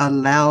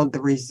 allowed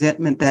the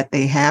resentment that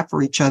they have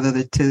for each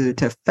other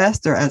to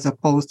fester, as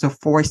opposed to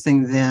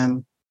forcing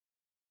them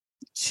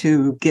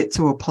to get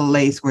to a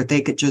place where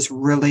they could just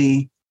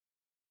really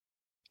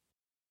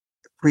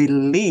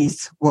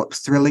release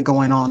what's really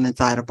going on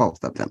inside of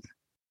both of them.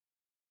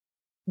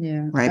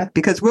 Yeah. Right.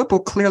 Because Whipple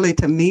clearly,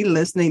 to me,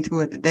 listening to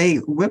it today,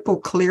 Whipple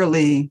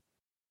clearly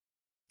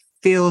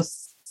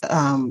feels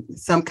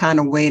some kind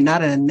of way,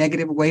 not in a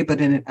negative way, but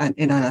in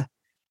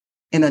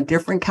a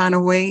different kind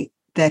of way,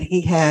 that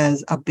he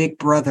has a big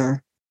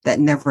brother that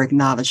never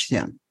acknowledged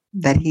him,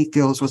 that he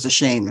feels was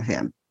ashamed of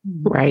him.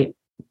 Right.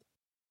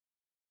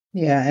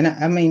 Yeah. And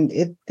I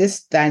mean,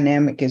 this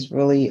dynamic is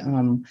really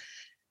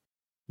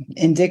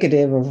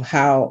indicative of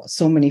how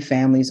so many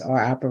families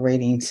are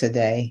operating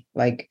today.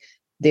 Like,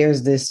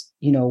 there's this,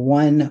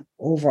 one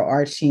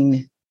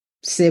overarching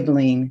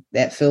sibling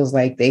that feels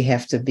like they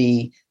have to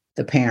be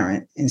the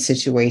parent in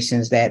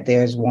situations that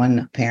there's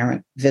one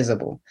parent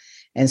visible.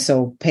 And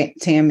so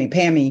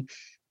Pammy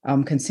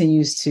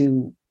continues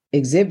to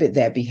exhibit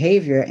that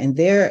behavior, and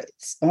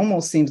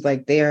almost seems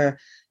like they're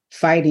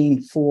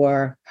fighting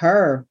for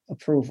her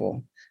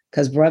approval,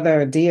 because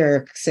Brother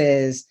Deer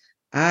says,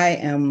 I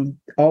am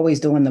always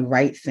doing the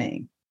right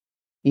thing,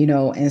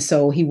 and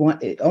so he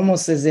wanted,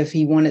 almost as if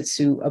he wanted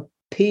to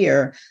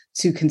appear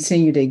to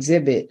continue to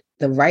exhibit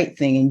the right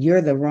thing, and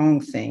you're the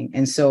wrong thing.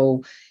 And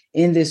so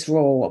in this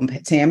role,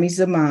 Tammy's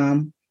the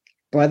mom,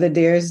 Brother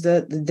Deer's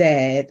the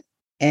dad,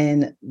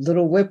 and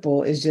little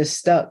Whipple is just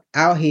stuck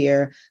out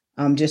here,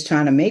 just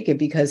trying to make it,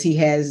 because he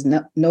has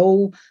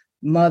no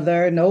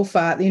mother, no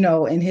father,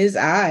 in his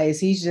eyes,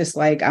 he's just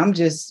like, I'm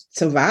just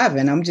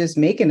surviving. I'm just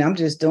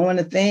doing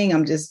the thing.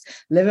 I'm just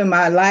living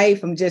my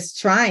life. I'm just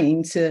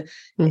trying to,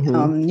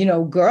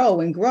 grow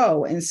and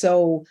grow. And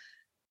so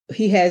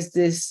he has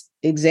this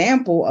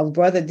example of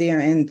Brother Deer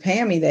and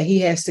Pammy that he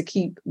has to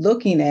keep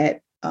looking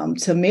at,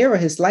 to mirror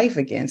his life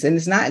against. And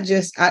it's not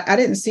just, I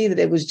didn't see that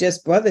it was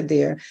just Brother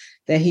Deer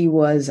that he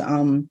was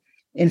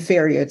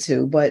inferior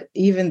to, but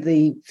even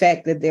the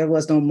fact that there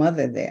was no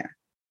mother there.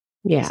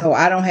 Yeah. So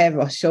I don't have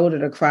a shoulder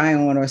to cry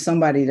on or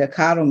somebody to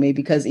coddle me,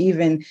 because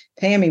even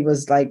Pammy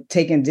was like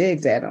taking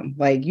digs at him.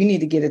 Like, you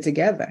need to get it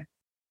together.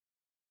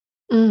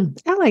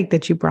 I like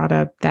that you brought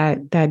up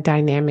that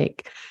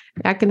dynamic.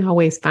 I can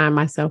always find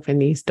myself in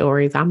these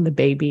stories. I'm the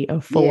baby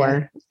of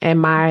 4, and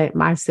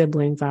my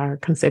siblings are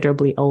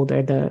considerably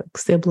older. The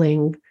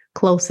sibling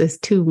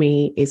closest to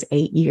me is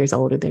 8 years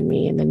older than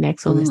me, and the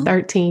next one is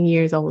 13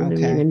 years older than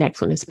me, and the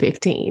next one is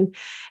 15.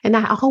 And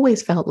I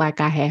always felt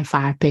like I had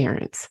 5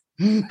 parents.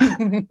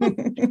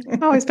 I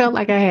always felt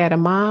like I had a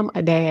mom,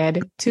 a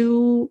dad,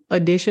 2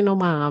 additional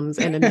moms,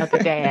 and another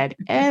dad.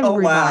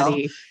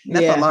 Everybody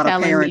That's a lot of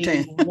telling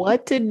parenting. me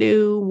what to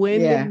do, when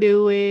to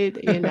do it,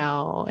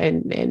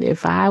 and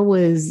if I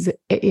was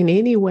in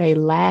any way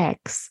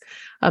lax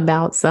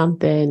about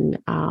something,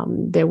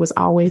 there was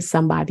always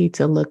somebody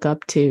to look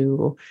up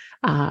to,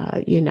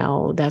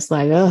 that's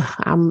like,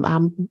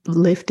 I'm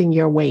lifting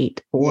your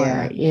weight,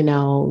 or,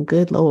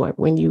 good Lord,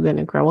 when you going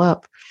to grow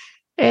up?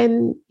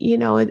 And,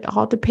 it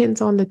all depends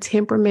on the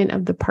temperament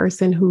of the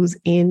person who's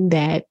in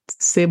that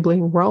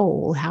sibling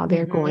role, how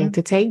they're going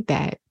to take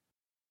that.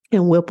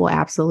 And Whipple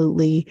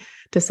absolutely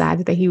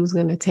decided that he was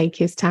going to take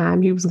his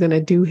time. He was going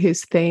to do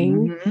his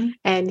thing,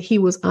 and he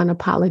was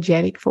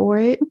unapologetic for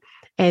it.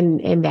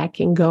 And that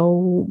can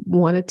go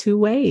one of 2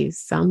 ways.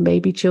 Some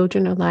baby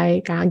children are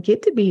like, I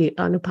get to be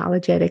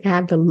unapologetic. I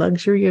have the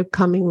luxury of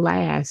coming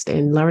last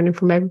and learning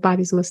from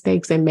everybody's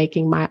mistakes and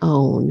making my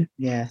own.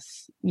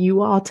 Yes.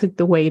 You all took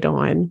the weight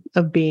on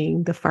of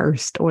being the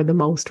first or the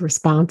most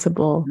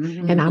responsible.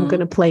 And I'm going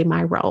to play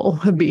my role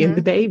of being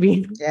the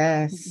baby.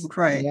 Yes.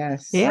 Right.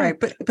 Yes. Yeah. Right.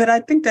 But I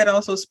think that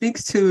also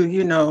speaks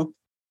to,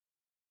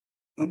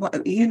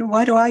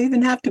 why do I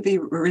even have to be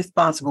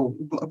responsible?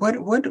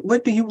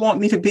 What do you want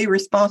me to be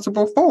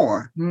responsible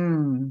for?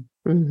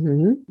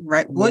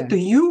 Right. What do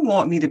you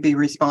want me to be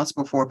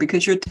responsible for?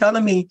 Because you're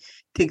telling me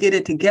to get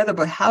it together,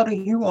 but how do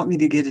you want me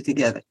to get it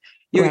together?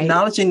 You're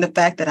acknowledging the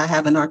fact that I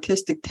have an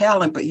artistic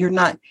talent, but you're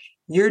not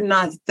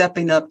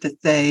stepping up to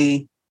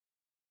say,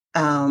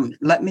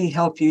 let me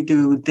help you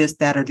do this,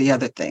 that, or the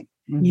other thing.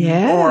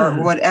 Yeah.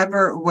 Or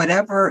whatever,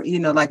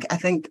 like I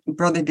think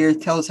Brother Deer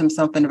tells him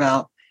something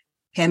about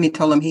Pammy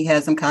told him he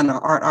had some kind of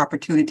art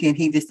opportunity and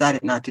he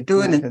decided not to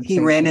do it. And he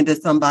ran into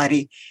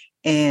somebody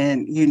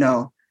and,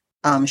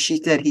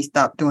 she said he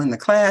stopped doing the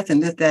class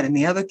and this, that, and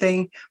the other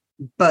thing.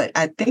 But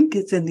I think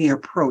it's in the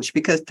approach,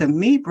 because to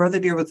me, Brother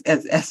Deer was,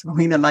 as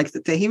Rena likes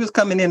to say, he was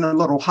coming in a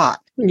little hot.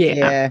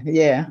 Yeah.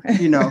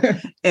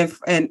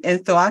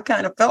 And so I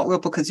kind of felt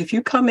Whipple, because if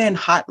you come in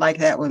hot like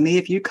that with me,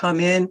 if you come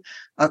in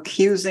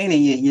accusing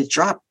and you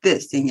drop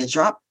this and you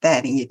drop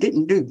that and you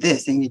didn't do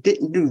this and you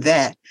didn't do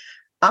that,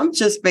 I'm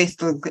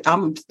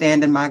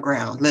standing my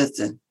ground.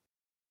 Listen,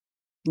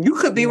 you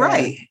could be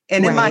right.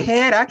 And in my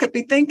head, I could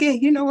be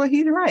thinking, you know what,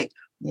 he's right.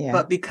 Yeah.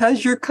 But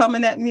because you're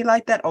coming at me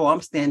like that,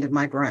 I'm standing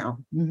my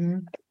ground.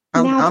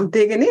 I'm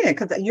digging in,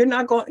 because you're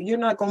not going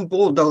to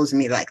bulldoze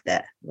me like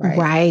that.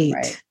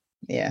 Right.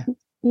 Yeah.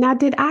 Now,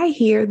 did I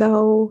hear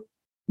though,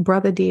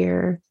 Brother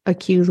Deer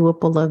accused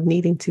Whipple of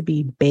needing to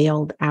be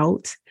bailed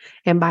out?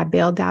 And by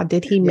bailed out,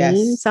 did he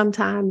mean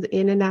sometimes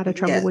in and out of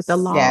trouble with the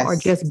law, or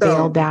just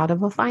bailed out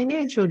of a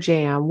financial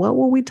jam? What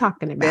were we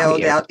talking about?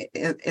 Bailed out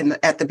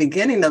at the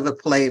beginning of the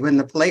play. When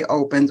the play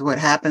opens, what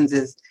happens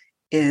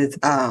is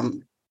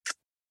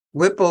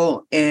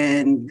Whipple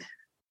and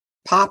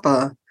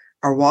Papa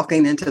are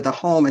walking into the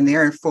home, and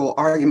they're in full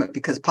argument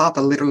because Papa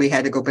literally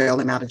had to go bail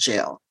him out of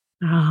jail.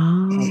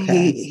 Oh,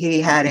 okay.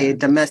 He had a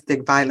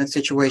domestic violence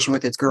situation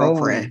with his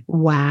girlfriend. Oh,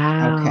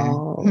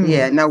 wow. Okay.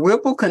 Yeah. Now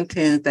Whipple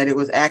contends that it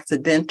was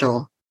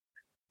accidental,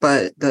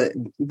 but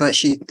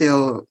she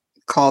still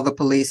called the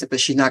police, but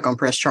she's not going to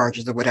press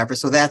charges or whatever.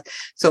 So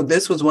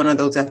this was one of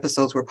those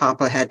episodes where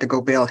Papa had to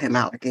go bail him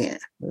out again.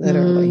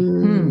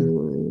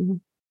 Literally.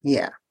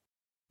 Yeah.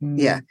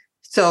 Yeah.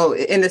 So,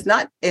 and it's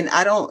not, and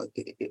I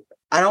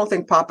don't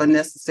think Papa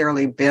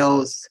necessarily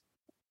bails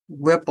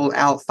Whipple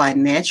out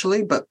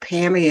financially, but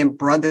Pammy and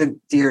Brother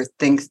Deer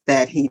thinks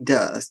that he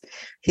does.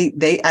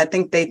 I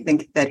think they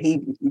think that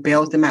he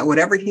bails them out.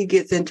 Whatever he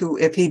gets into,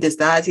 if he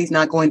decides he's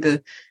not going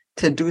to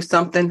to do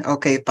something,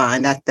 okay,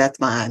 fine, that's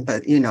fine.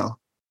 But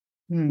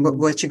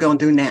what you gonna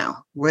do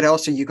now? What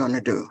else are you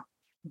gonna do?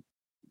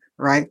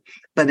 Right.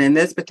 But in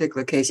this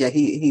particular case,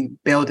 he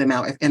bailed him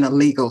out in a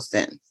legal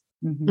sense.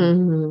 So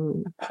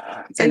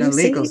in a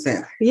legal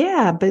sense.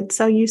 Yeah, but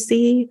so you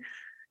see,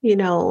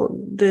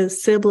 the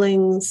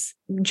siblings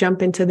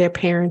jump into their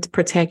parents'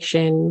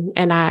 protection.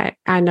 And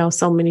I know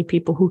so many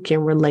people who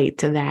can relate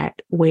to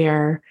that,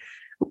 where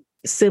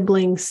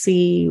siblings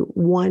see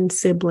one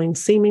sibling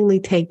seemingly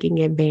taking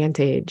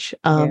advantage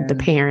of the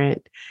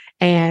parent,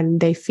 and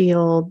they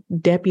feel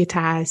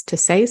deputized to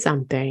say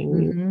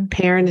something.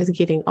 Parent is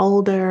getting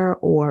older,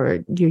 or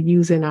you're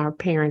using our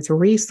parents'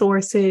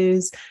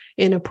 resources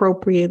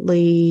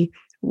inappropriately.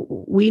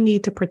 We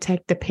need to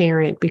protect the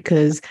parent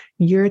because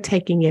you're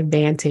taking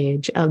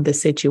advantage of the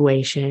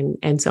situation.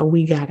 And so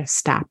we got to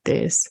stop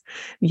this.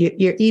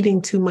 You're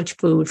eating too much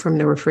food from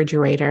the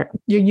refrigerator.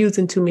 You're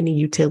using too many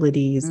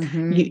utilities.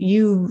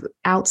 You've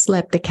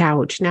outslept the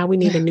couch. Now we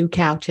need a new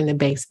couch in the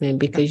basement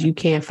because you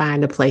can't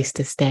find a place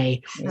to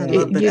stay.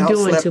 You're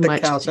doing too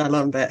much. Couch. I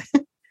love that.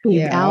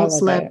 You've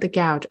outslept the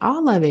couch,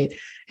 all of it.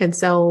 And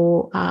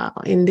so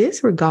in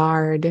this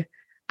regard,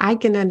 I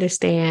can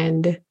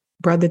understand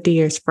Brother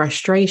Deer's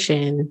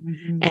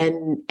frustration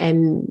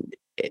and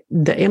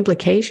the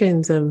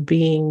implications of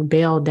being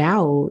bailed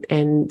out,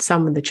 and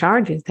some of the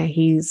charges that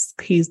he's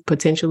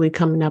potentially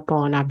coming up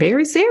on are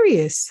very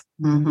serious.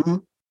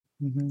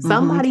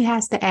 Somebody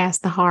has to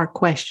ask the hard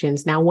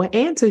questions. Now, what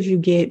answers you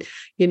get,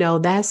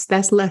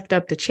 that's left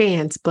up to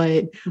chance.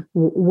 But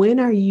when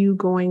are you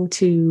going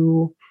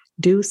to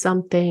do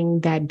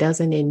something that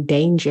doesn't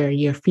endanger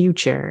your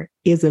future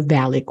is a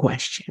valid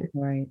question.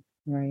 Right.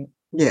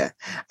 Yeah,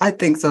 I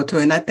think so too.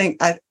 And I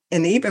think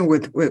and even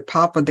with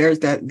Papa, there's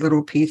that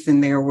little piece in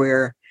there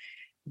where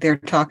they're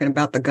talking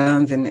about the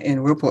guns,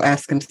 and Whipple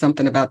asks him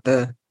something about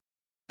the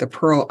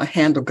pearl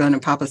handle gun,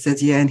 and Papa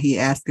says, yeah, and he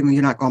asked him,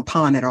 you're not going to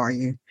pawn it, are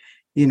you?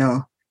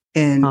 And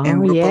Whipple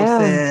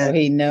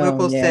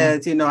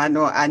said, says, I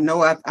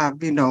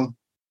know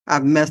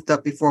I've messed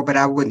up before, but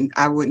I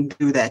wouldn't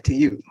do that to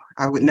you.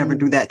 I would never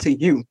do that to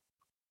you.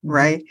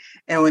 Right.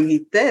 And when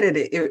he said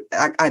it,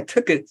 I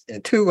took it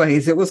two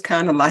ways. It was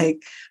kind of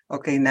like,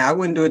 okay, now I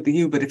wouldn't do it to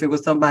you, but if it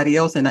was somebody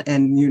else and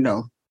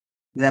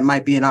that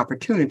might be an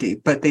opportunity.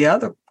 But the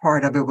other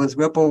part of it was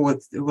Whipple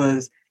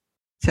was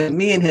to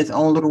me, in his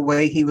own little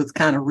way, he was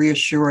kind of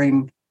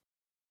reassuring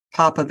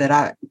Papa that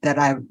I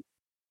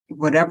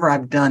whatever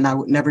I've done, I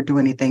would never do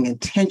anything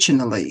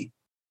intentionally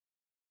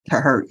to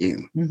hurt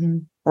you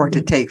or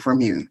to take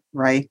from you.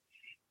 Right.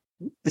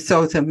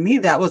 So to me,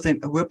 that was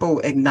Whipple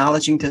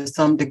acknowledging to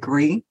some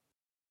degree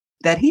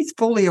that he's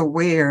fully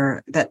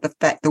aware that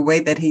the way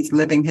that he's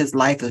living his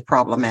life is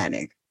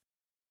problematic.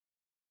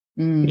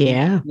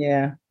 Yeah.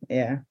 And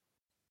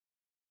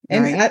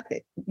right?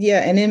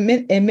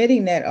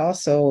 Admitting that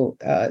also,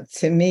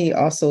 to me,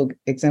 also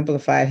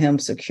exemplified him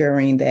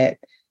securing that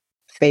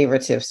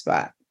favoritive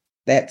spot,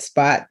 that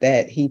spot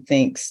that he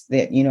thinks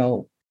that,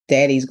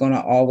 Daddy's going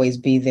to always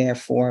be there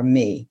for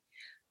me.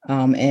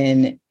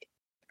 And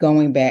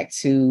going back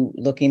to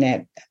looking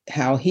at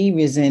how he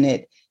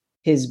resented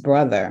his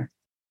brother,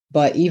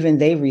 but even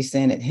they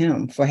resented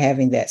him for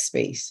having that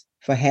space,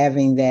 for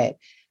having that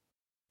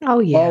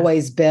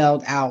always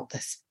bailed out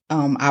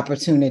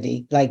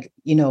opportunity. Like,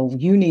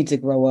 you need to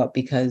grow up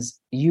because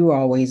you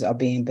always are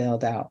being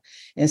bailed out.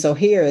 And so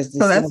here is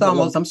this. So that's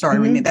almost, I'm sorry,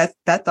 Renee,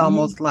 that's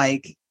almost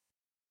like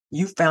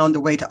you found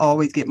a way to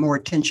always get more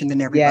attention than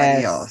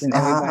everybody else. Than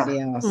everybody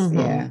else.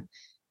 Yeah.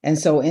 And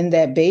so in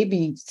that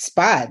baby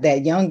spot,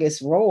 that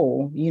youngest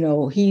role,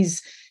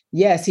 he's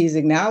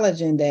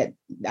acknowledging that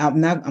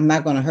I'm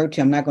not going to hurt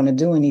you. I'm not going to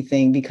do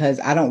anything because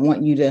I don't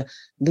want you to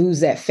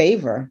lose that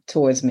favor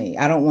towards me.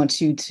 I don't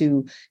want you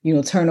to,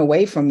 turn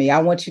away from me. I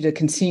want you to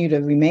continue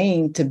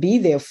to be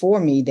there for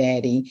me,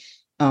 Daddy,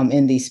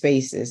 in these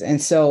spaces.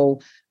 And so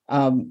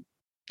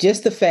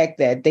just the fact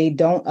that they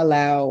don't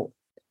allow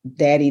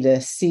Daddy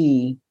to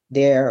see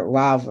their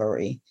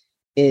rivalry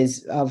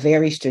is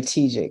very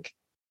strategic.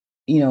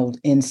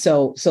 And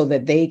so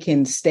that they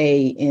can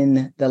stay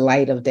in the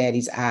light of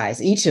Daddy's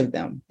eyes, each of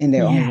them in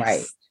their own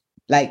right,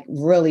 like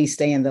really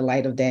stay in the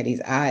light of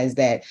Daddy's eyes,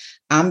 that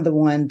I'm the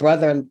one,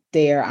 brother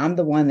there, I'm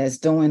the one that's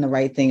doing the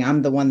right thing.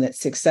 I'm the one that's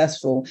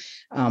successful.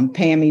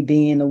 Pammy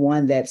being the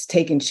one that's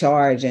taking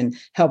charge and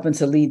helping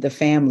to lead the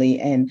family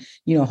and,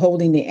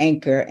 holding the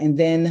anchor. And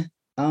then,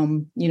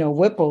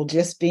 Whipple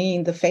just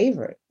being the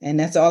favorite. And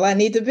that's all I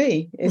need to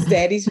be is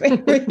Daddy's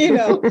favorite,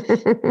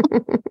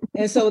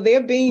 And so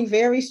they're being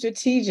very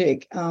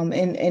strategic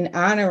in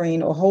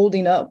honoring or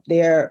holding up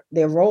their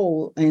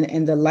role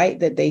and the light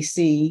that they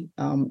see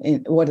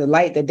or the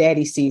light that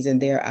Daddy sees in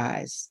their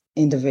eyes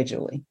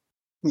individually.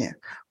 Yeah.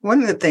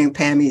 One of the things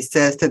Pammy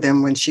says to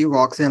them when she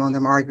walks in on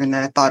them arguing,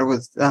 that I thought it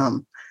was,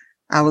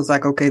 I was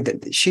like, okay,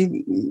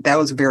 that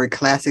was a very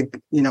classic,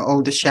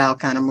 older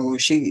child kind of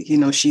move. She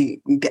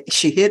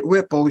hit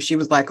Whipple. She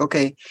was like,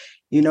 okay,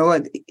 you know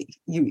what?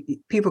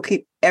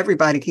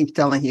 Everybody keeps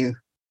telling you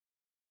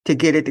to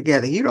get it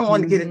together. You don't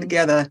want to get it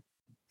together.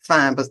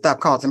 fine, but stop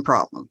causing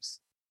problems.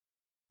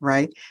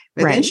 Right.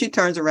 But then she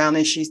turns around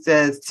and she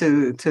says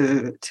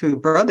to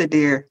Brother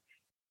Dear,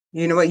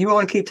 you know what, you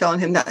want to keep telling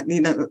him not,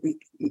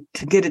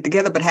 to get it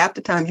together, but half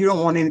the time you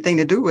don't want anything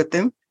to do with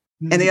him.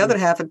 And the other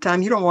half of the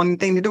time you don't want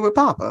anything to do with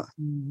Papa.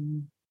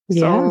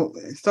 Yeah.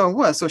 So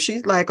what? So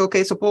she's like,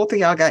 okay, so both of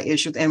y'all got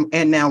issues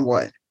and now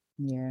what?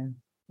 Yeah.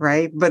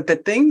 Right. But the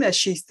thing that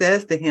she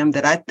says to him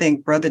that I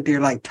think Brother Dear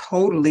like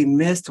totally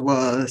missed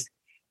was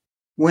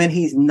when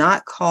he's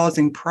not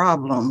causing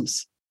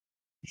problems,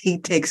 he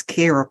takes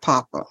care of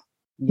Papa.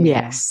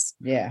 Yes.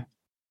 Yeah.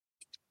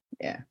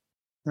 Yeah.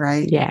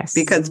 Right. Yes.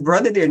 Because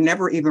Brother Dear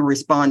never even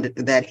responded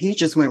to that. He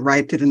just went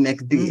right to the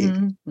next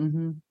dig.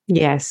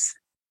 Yes.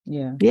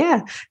 Yeah.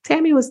 Yeah.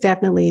 Tammy was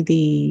definitely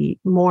the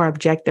more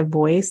objective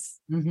voice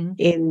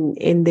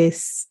in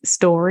this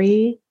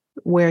story,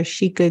 where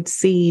she could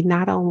see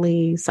not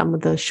only some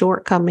of the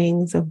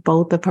shortcomings of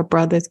both of her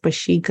brothers, but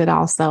she could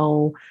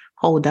also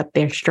hold up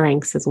their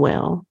strengths as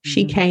well.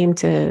 She came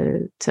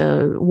to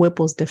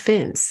Whipple's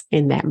defense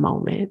in that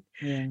moment.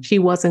 Yeah. She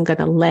wasn't going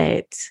to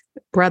let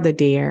Brother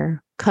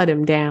Dear cut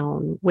him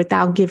down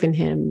without giving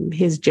him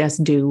his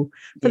just due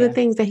for the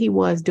things that he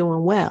was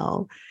doing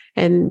well.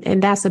 And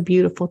that's a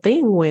beautiful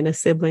thing when a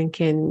sibling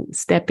can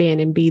step in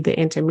and be the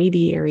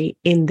intermediary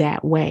in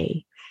that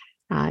way.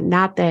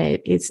 Not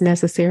that it's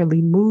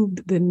necessarily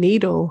moved the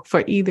needle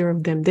for either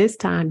of them this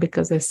time,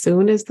 because as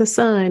soon as the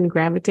son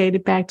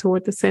gravitated back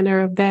toward the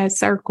center of that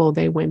circle,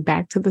 they went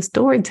back to the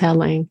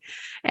storytelling.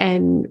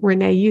 And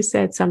Renee, you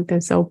said something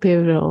so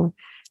pivotal,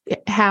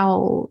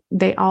 how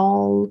they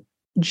all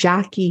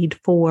jockeyed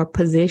for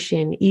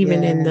position,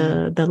 even in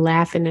the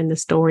laughing and the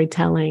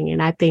storytelling.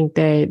 And I think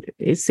that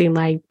it seemed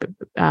like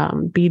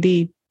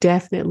BD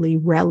definitely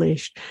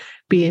relished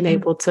being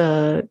able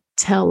to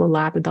tell a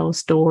lot of those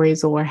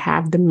stories or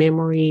have the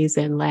memories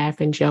and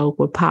laugh and joke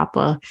with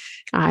Papa.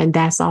 And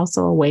that's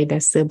also a way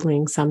that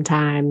siblings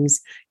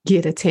sometimes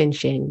get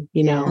attention.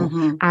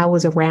 I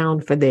was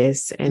around for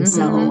this. And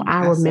so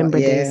I remember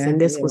this, and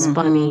this was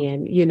funny.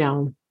 And,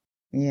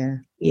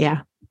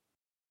 Yeah.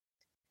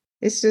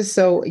 It's just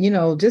so,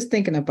 just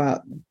thinking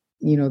about,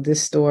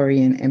 this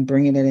story and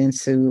bringing it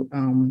into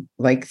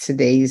like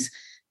today's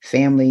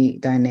family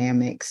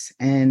dynamics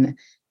and,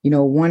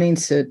 wanting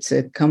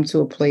to come to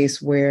a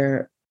place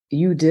where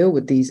you deal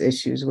with these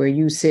issues, where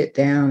you sit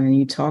down and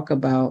you talk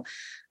about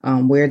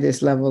where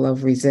this level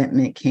of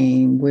resentment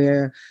came,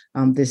 where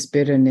this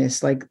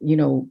bitterness, like,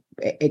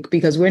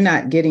 because we're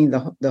not getting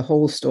the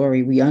whole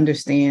story. We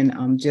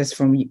understand just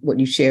from what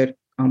you shared,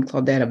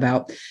 Claudette,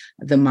 about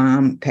the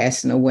mom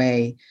passing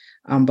away.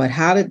 But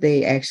how did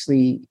they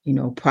actually,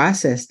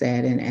 process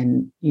that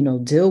and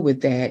deal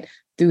with that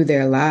through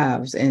their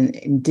lives?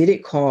 And did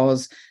it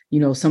cause,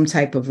 some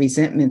type of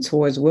resentment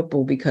towards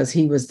Whipple because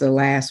he was the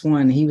last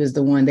one? He was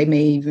the one. They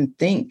may even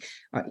think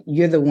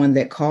you're the one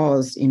that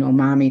caused,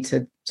 mommy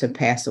to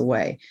pass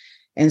away.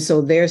 And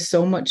so there's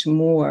so much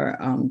more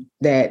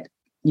that,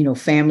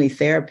 family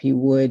therapy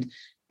would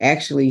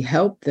actually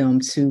help them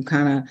to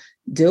kind of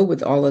deal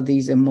with all of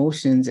these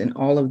emotions and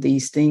all of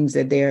these things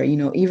that they're,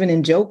 even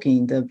in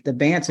joking, the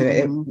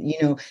banter,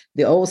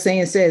 the old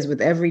saying says, with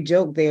every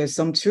joke, there's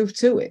some truth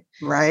to it.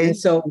 Right. And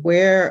so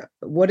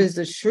what is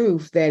the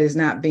truth that is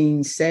not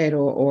being said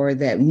or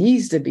that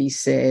needs to be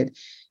said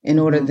in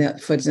order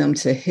for them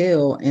to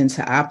heal and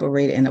to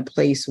operate in a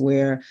place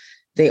where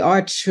they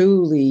are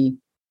truly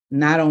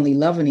not only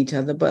loving each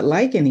other, but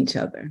liking each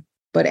other,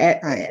 but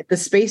at the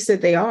space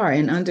that they are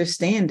and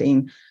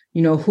understanding,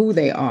 who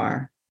they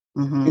are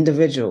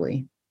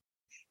individually.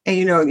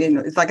 And,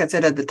 it's like I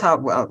said at the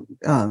top,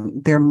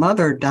 their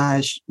mother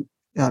dies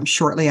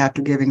shortly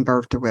after giving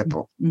birth to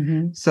Whipple.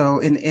 So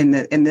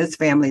in this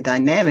family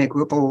dynamic,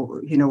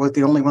 Whipple, was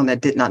the only one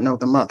that did not know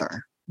the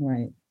mother.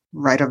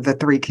 Right. Of the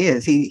three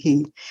kids,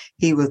 he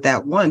was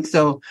that one.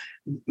 So,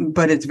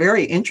 but it's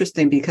very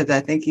interesting because I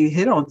think you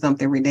hit on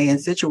something, Renee, in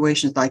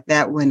situations like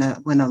that, when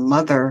a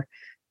mother,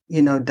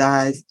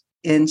 dies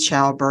in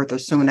childbirth or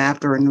soon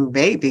after a new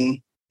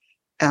baby,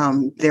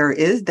 there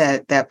is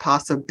that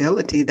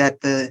possibility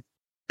that the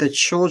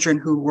children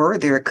who were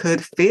there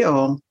could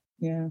feel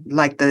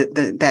like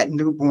that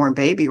newborn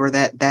baby or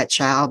that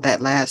child, that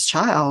last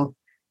child,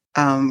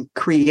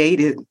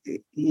 created,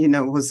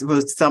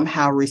 was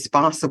somehow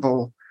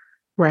responsible,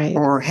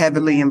 or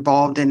heavily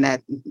involved in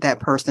that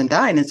person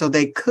dying. And so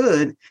they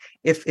could,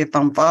 if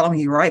I'm following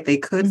you right, they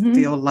could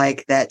feel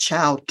like that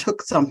child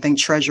took something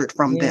treasured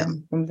from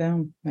them. From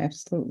them,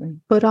 absolutely.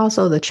 But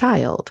also the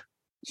child.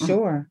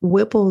 Sure.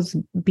 Whipple's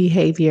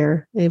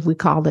behavior, if we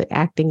call it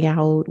acting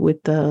out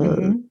with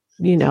the,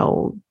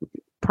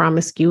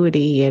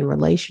 promiscuity and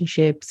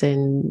relationships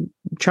and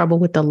trouble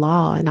with the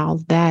law and all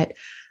of that,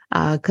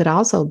 could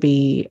also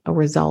be a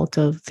result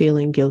of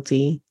feeling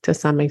guilty to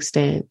some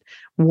extent.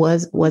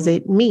 Was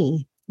it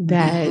me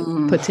that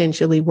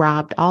potentially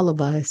robbed all of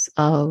us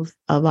of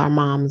our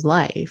mom's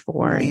life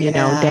or,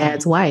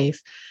 dad's wife?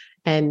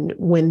 And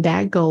when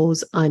that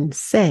goes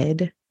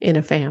unsaid in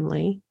a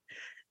family,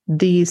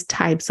 these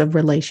types of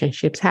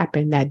relationships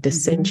happen, that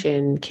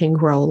dissension can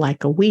grow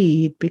like a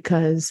weed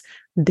because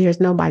there's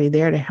nobody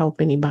there to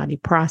help anybody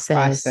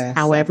process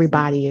how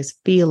everybody is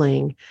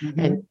feeling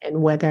and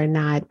whether or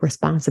not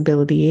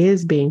responsibility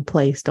is being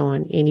placed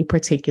on any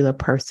particular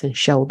person's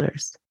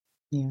shoulders.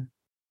 Yeah.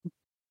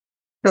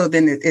 So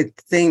then it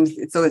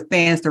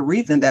stands to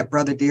reason that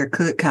Brother Deer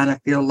could kind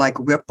of feel like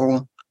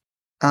Whipple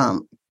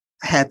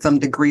had some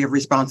degree of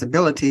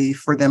responsibility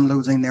for them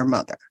losing their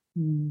mother.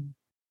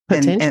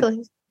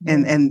 Potentially.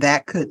 And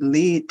that could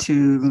lead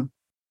to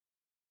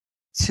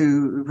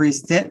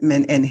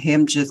resentment and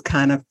him just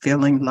kind of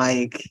feeling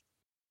like,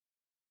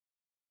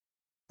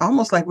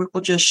 almost like Whipple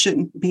just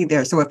shouldn't be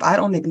there. So if I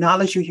don't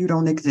acknowledge you, you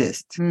don't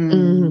exist.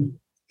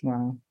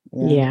 Wow.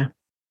 Yeah.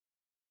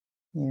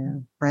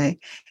 Right.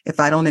 If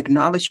I don't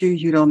acknowledge you,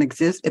 you don't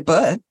exist.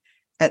 But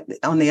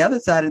on the other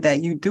side of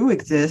that, you do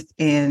exist,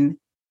 and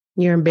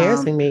you're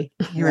embarrassing me.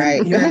 You're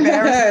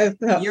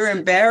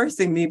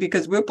embarrassing me,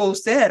 because Whipple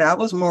said I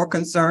was more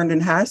concerned in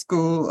high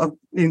school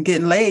in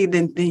getting laid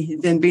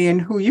than being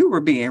who you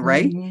were being,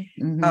 right?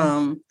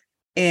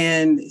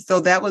 And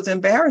so that was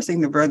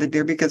embarrassing to Brother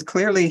Deer, because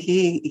clearly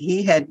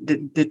he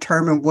had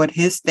determined what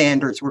his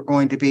standards were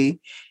going to be,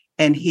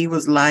 and he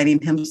was lining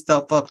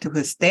himself up to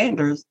his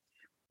standards,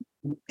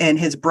 and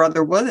his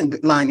brother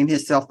wasn't lining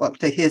himself up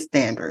to his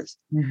standards.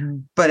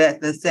 But at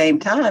the same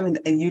time,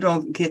 and you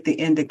don't get the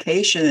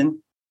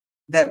indication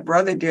that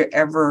Brother Deer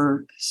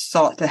ever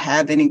sought to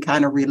have any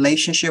kind of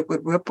relationship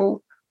with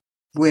Whipple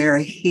where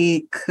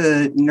he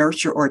could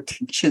nurture or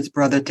teach his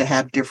brother to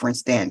have different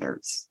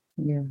standards.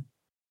 Yeah.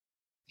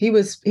 He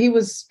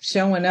was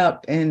showing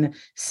up and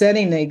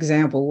setting the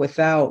example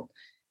without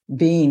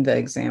being the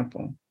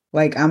example.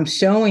 Like, I'm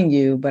showing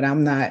you, but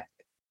I'm not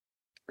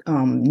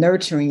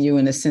nurturing you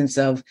in a sense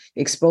of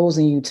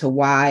exposing you to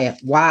why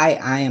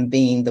I am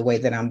being the way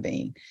that I'm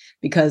being,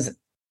 because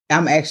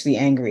I'm actually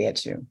angry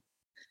at you.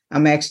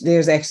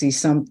 There's actually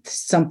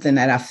something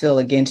that I feel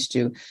against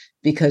you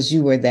because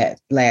you were that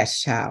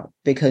last child,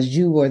 because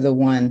you were the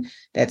one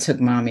that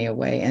took mommy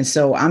away. And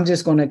so I'm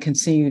just going to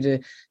continue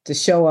to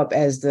show up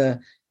as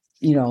the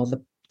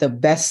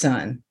best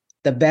son,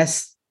 the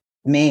best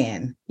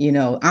man.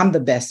 I'm the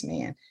best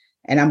man.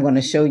 And I'm going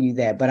to show you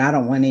that, but I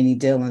don't want any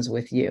dealings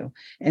with you.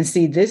 And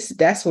see,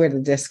 that's where the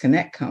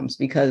disconnect comes,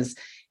 because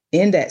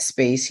in that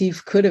space, he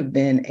could have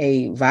been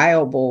a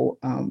viable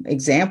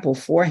example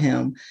for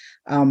him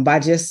by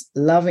just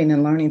loving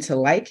and learning to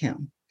like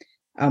him,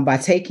 by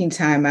taking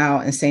time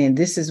out and saying,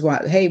 this is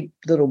what, hey,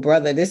 little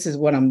brother, this is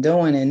what I'm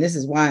doing, and this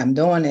is why I'm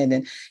doing it.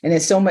 And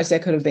there's so much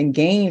that could have been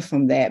gained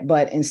from that.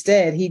 But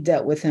instead, he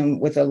dealt with him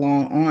with a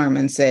long arm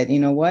and said, you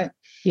know what?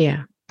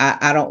 Yeah.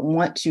 I don't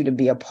want you to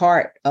be a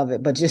part of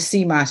it, but just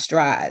see my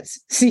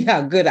strides, see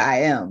how good I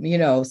am,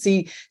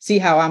 see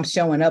how I'm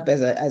showing up as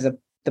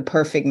the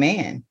perfect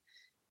man,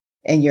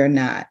 and you're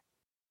not.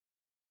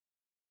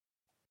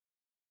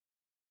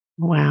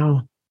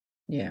 Wow.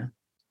 Yeah.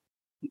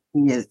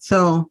 Yeah.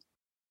 So,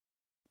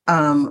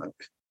 one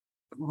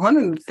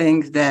of the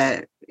things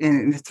that,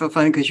 and it's so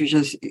funny because you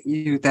just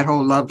use that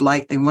whole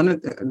love-like thing. One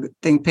of the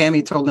things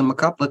Pammy told them a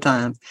couple of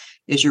times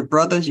is, your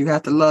brothers, you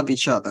have to love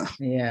each other.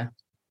 Yeah.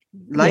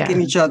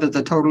 Liking each other is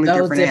a totally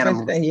different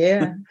animal.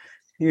 Yeah.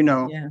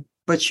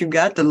 But you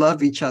got to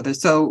love each other.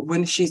 So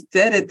when she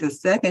said it the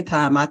second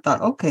time, I thought,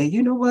 okay,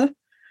 you know what?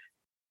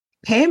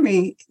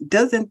 Pammy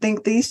doesn't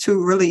think these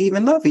two really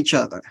even love each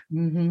other.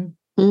 Yeah.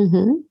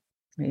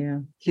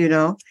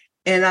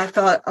 And I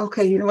thought,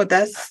 okay, you know what?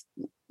 That's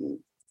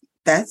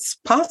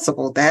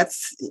possible.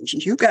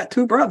 You got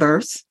two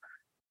brothers,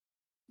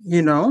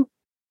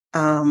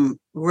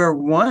 where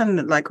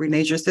one, like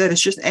Renee just said,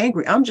 is just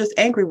angry. I'm just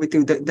angry with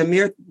you. The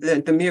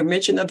mere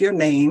mention of your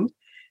name,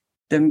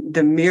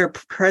 the mere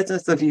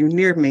presence of you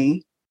near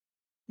me,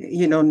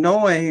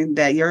 knowing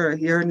that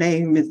your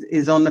name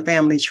is on the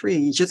family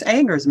tree, just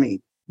angers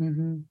me.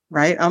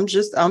 Right? I'm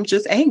just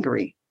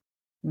angry.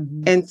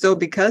 And so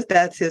because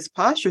that's his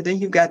posture, then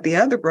you've got the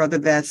other brother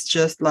that's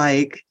just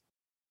like,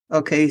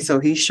 okay, so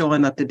he's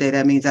showing up today.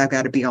 That means I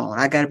got to be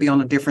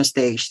on a different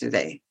stage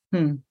today.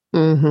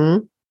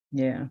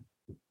 Yeah.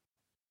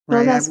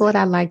 Well, that's what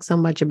I like so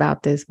much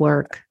about this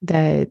work,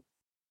 that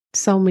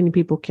so many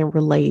people can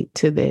relate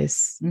to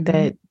this,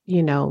 that,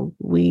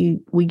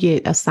 we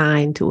get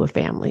assigned to a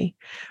family.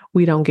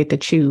 We don't get to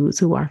choose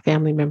who our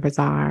family members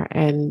are,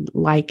 and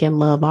like and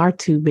love are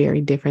two very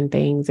different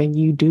things. And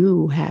you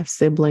do have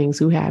siblings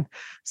who have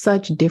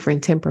such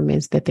different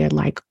temperaments that they're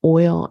like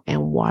oil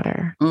and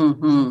water.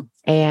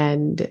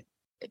 And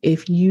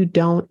if you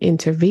don't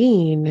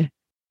intervene,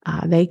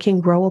 they can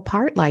grow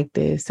apart like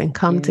this and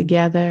come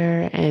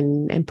together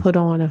and put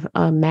on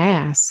a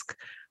mask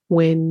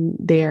when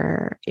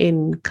they're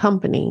in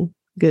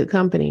good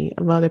company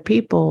of other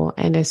people.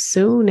 And as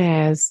soon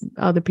as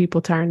other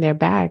people turn their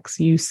backs,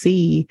 you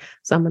see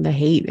some of the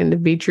hate and the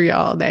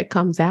vitriol that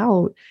comes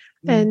out.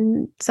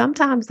 And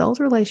sometimes those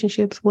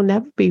relationships will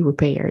never be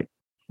repaired.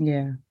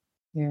 Yeah.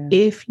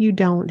 If you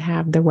don't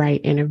have the right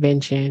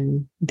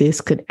intervention, this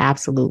could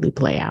absolutely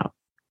play out.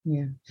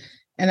 Yeah.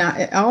 And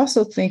I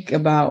also think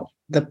about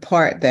the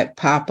part that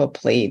Papa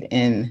played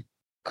in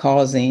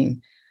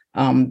causing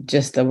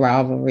just the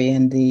rivalry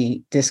and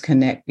the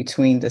disconnect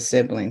between the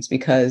siblings,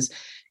 because,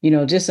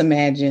 just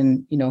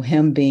imagine,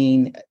 him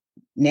being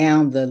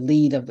now the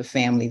lead of the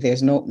family.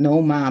 There's no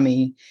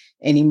mommy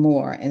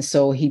anymore. And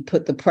so he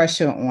put the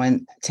pressure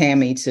on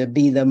Tammy to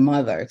be the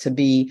mother, to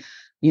be,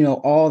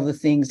 all the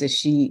things that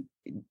she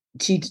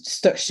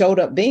showed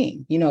up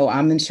being.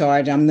 I'm in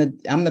charge, I'm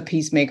the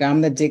peacemaker,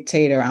 I'm the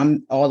dictator,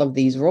 I'm all of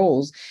these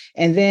roles.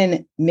 And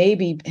then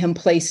maybe him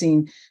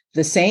placing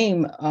the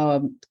same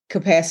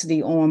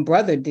capacity on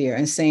Brother Dear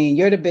and saying,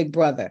 you're the big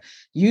brother,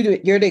 you're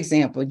the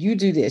example, you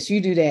do this,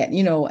 you do that,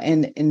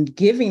 and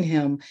giving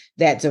him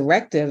that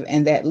directive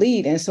and that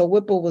lead. And so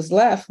Whipple was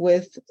left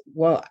with,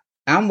 well,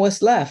 I'm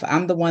what's left.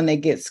 I'm the one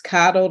that gets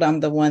coddled. I'm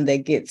the one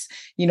that gets,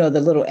 the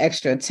little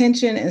extra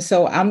attention. And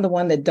so I'm the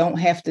one that don't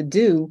have to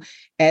do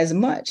as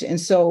much. And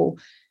so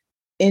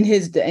in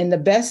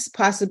the best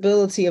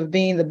possibility of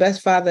being the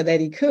best father that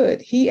he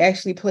could, he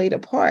actually played a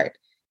part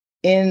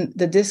in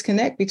the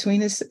disconnect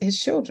between his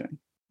children.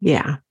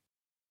 Yeah.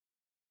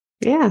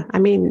 Yeah. I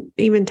mean,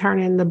 even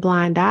turning the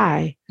blind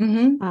eye,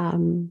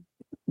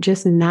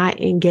 just not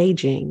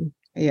engaging.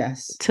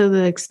 Yes. To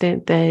the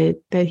extent that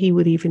he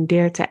would even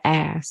dare to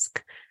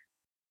ask,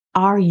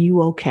 are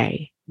you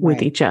okay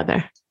with each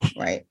other?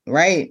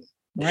 Right.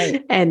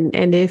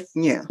 And if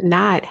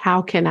not,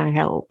 how can I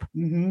help?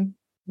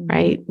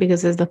 Right?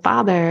 Because as the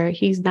father,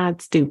 he's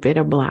not stupid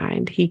or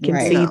blind. He can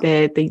see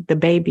that the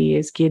baby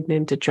is getting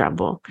into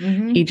trouble.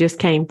 He just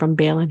came from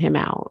bailing him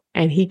out.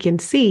 And he can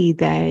see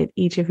that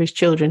each of his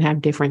children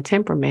have different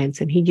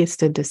temperaments, and he gets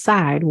to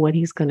decide what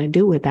he's going to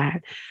do with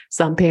that.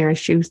 Some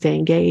parents choose to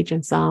engage,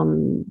 and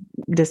some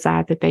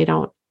decide that they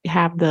don't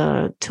have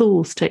the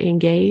tools to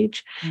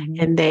engage,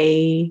 and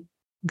they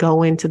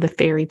go into the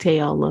fairy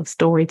tale of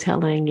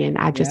storytelling. And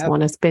I just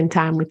want to spend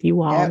time with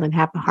you all and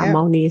have a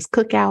harmonious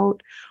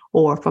cookout.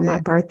 Or for my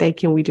birthday,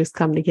 can we just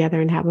come together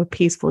and have a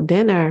peaceful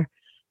dinner?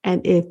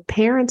 And if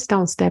parents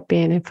don't step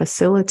in and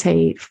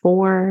facilitate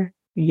for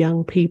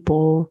young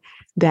people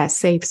that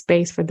safe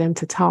space for them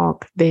to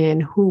talk,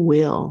 then who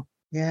will?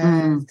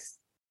 Yes,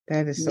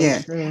 that is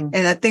so true.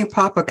 And I think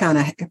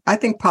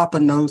Papa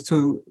knows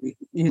who,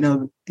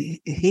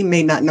 he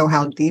may not know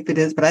how deep it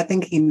is, but I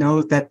think he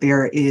knows that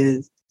there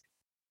is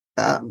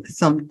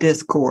some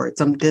discord,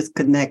 some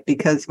disconnect,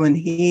 because when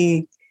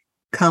he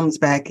comes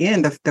back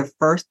in, the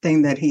first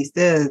thing that he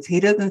says, he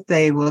doesn't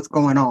say what's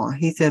going on.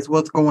 He says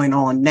what's going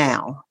on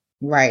now.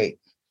 Right.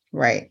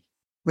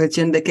 Which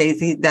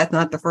indicates that's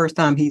not the first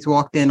time he's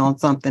walked in on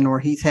something or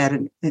he's had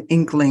an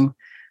inkling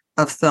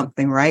of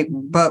something, right?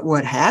 But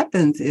what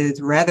happens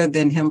is, rather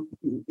than him,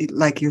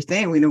 like you're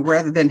saying,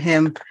 rather than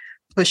him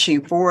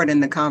pushing forward in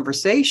the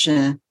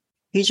conversation,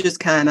 he just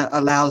kind of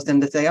allows them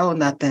to say, oh,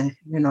 nothing,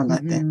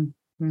 nothing.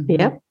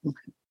 Yep.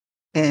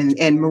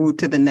 And move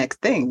to the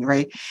next thing,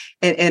 right?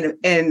 And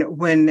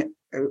when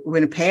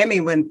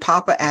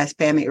Papa asked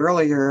Pammy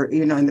earlier,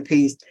 in the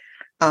piece,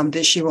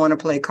 did she want to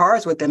play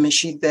cards with them? And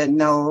she said,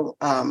 no,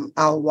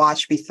 I'll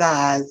watch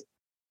besides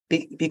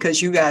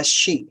because you guys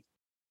cheat.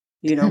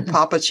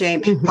 Papa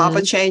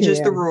changes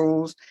the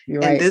rules,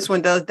 and this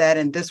one does that,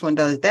 and this one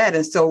does that.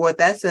 And so what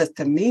that says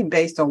to me,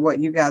 based on what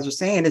you guys are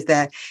saying, is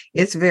that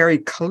it's very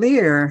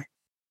clear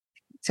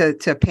to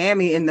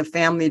Pammy in the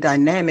family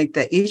dynamic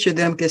that each of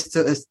them gets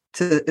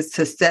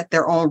to set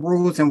their own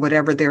rules and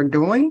whatever they're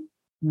doing.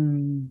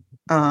 And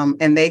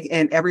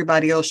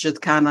everybody else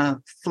just kind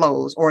of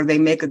flows, or they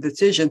make a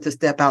decision to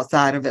step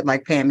outside of it,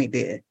 like Pammy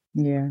did.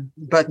 Yeah.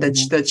 But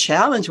the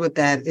challenge with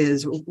that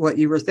is what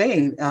you were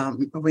saying,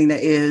 Rena,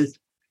 is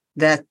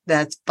that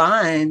that's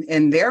fine,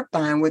 and they're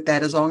fine with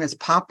that as long as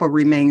Papa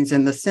remains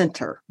in the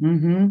center.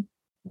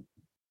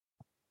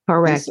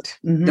 Correct.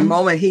 The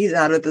moment he's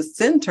out of the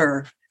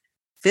center,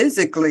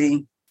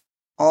 physically,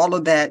 all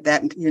of that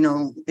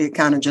it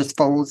kind of just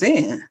folds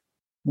in.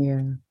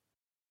 Yeah.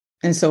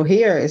 And so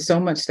here is so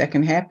much that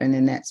can happen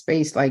in that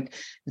space. Like,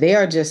 they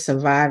are just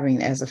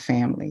surviving as a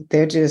family.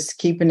 They're just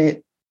keeping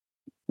it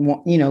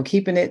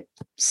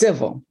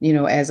civil,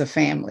 as a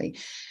family.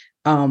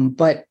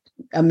 But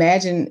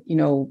imagine,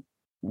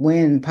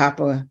 when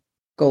Papa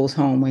goes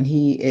home, when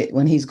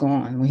he's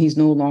gone, when he's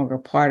no longer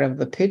part of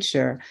the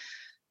picture,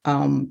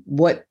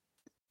 what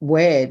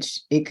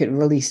wedge it could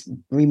really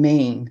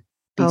remain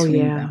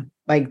between them.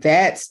 Like,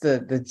 that's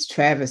the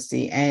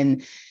travesty,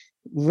 and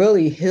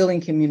really healing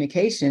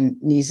communication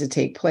needs to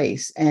take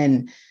place,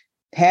 and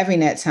having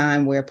that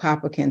time where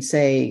Papa can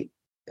say,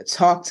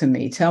 talk to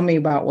me, tell me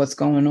about what's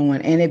going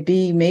on, and it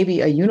be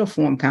maybe a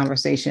uniform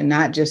conversation,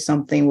 not just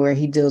something where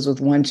he deals with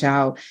one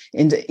child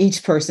into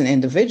each person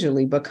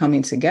individually, but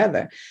coming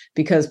together,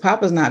 because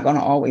Papa's not going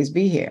to always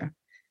be here.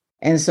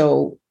 And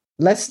so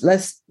let's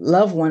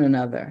love one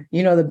another.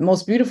 The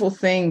most beautiful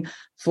thing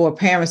for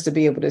parents to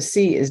be able to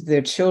see is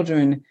their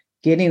children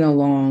getting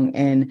along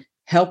and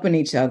helping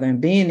each other and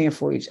being there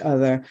for each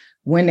other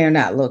when they're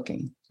not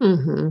looking.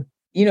 When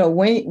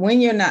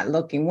you're not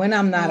looking, when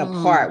I'm not a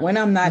part, when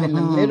I'm not in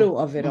the middle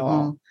of it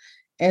all.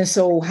 And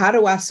so how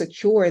do I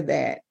secure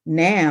that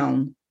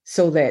now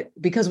so that,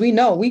 because we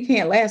know we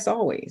can't last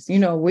always,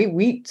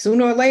 we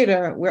sooner or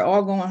later, we're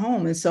all going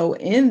home. And so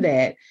in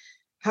that,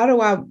 how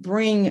do I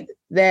bring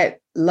that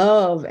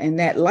love and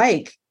that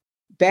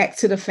back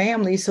to the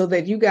family so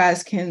that you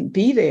guys can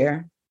be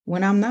there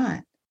when I'm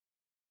not?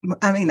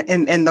 I mean,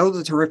 and those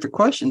are terrific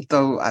questions.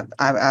 So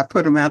I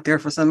put them out there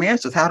for some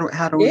answers. How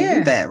do we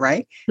do that?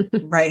 Right.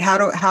 Right. How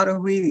do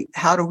we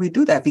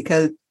do that?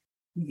 Because,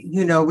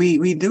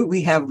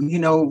 we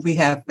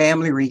have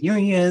family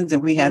reunions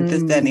and we have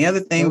this, that, and the other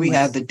thing. We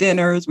have the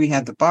dinners, we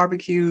have the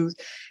barbecues,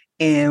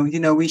 and,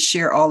 we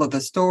share all of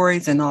the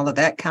stories and all of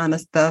that kind of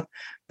stuff.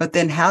 But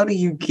then how do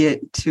you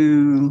get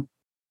to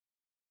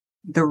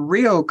the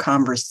real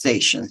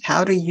conversations?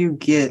 How do you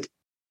get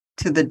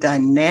to the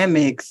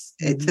dynamics,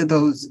 to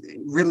those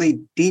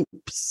really deep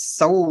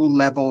soul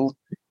level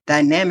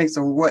dynamics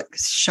of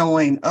what's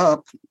showing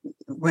up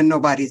when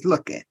nobody's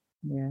looking?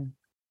 Yeah.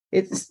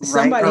 It's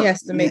somebody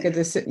has to make a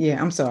decision.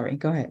 Yeah, I'm sorry.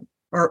 Go ahead.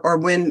 Or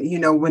when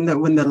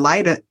the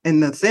light in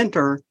the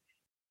center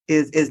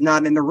is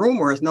not in the room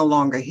or is no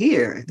longer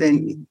here,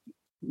 then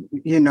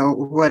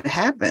what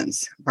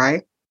happens,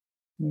 right?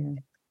 Yeah.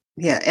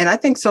 Yeah. And I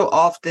think so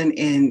often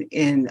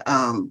in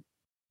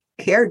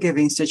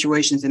caregiving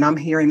situations, and I'm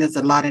hearing this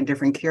a lot in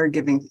different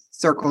caregiving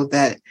circles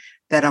that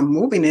I'm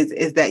moving,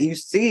 is that you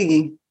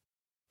see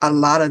a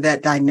lot of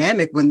that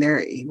dynamic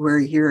where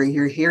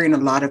you're hearing a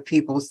lot of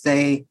people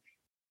say,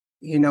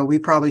 we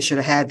probably should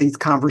have had these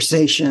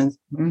conversations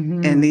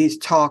and these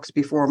talks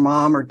before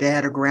mom or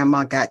dad or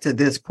grandma got to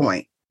this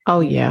point.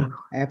 Oh, yeah,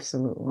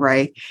 absolutely.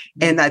 Right.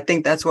 And I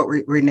think that's what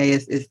Renee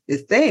is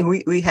saying.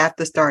 We have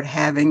to start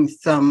having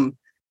some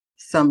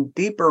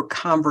deeper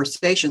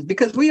conversations,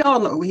 because we all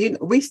know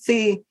we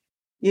see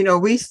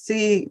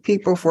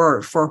people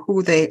for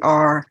who they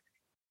are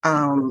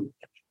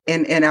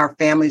in our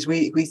families.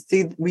 We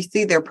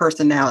see their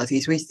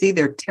personalities, we see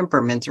their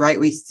temperaments, right?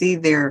 We see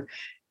their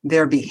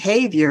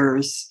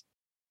behaviors.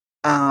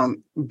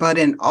 But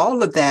in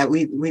all of that,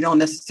 we don't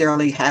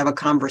necessarily have a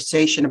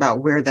conversation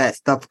about where that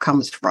stuff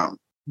comes from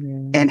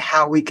and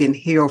how we can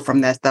heal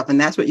from that stuff. And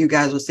that's what you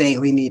guys were saying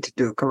we need to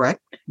do,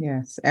 correct?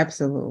 Yes,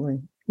 absolutely.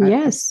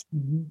 Yes.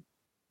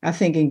 I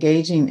think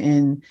engaging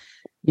in,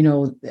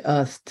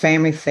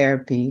 family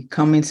therapy,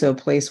 coming to a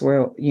place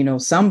where,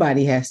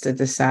 somebody has to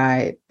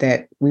decide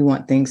that we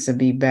want things to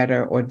be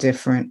better or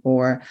different,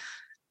 or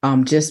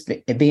just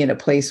be in a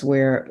place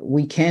where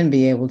we can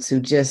be able to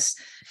just,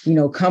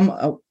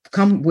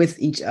 come with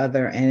each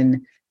other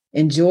and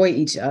enjoy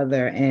each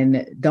other,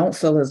 and don't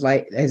feel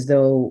as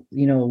though,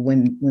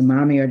 when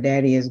mommy or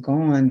daddy is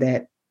gone,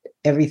 that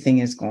everything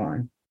is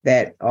gone,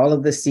 that all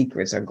of the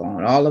secrets are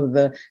gone, all of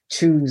the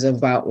truths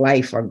about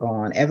life are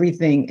gone,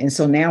 everything. And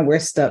so now we're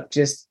stuck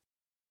just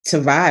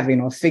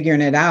surviving or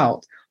figuring it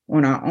out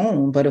on our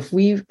own. But if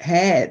we've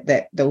had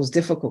those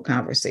difficult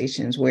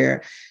conversations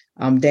where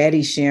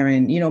daddy's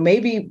sharing,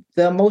 maybe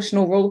the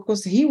emotional roller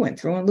coaster he went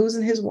through and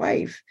losing his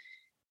wife,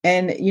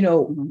 and,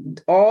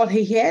 all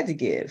he had to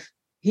give,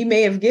 he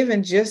may have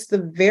given just the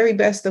very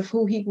best of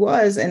who he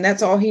was. And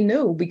that's all he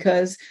knew,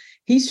 because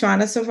he's trying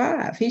to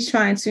survive. He's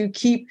trying to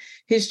keep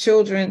his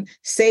children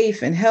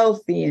safe and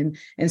healthy.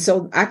 And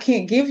so I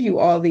can't give you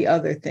all the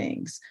other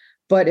things.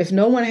 But if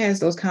no one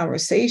has those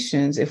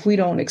conversations, if we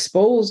don't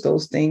expose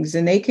those things,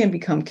 then they can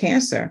become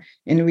cancer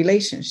in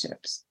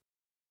relationships.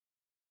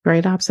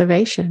 Great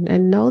observation.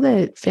 And know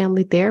that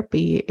family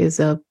therapy is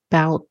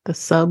about the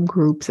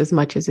subgroups as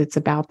much as it's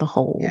about the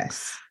whole.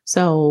 Yes.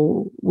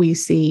 So we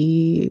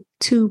see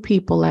 2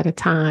 people at a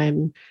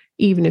time,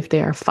 even if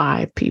there are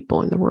 5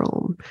 people in the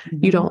room.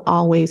 You don't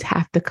always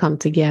have to come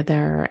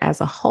together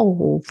as a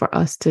whole for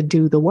us to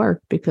do the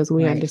work, because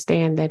we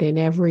understand that in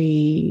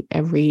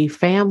every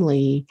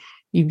family,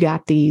 you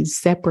got these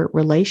separate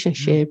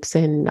relationships,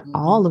 and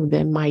all of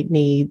them might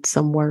need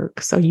some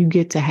work. So you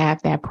get to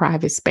have that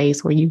private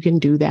space where you can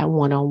do that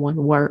one-on-one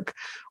work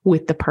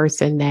with the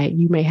person that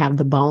you may have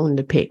the bone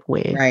to pick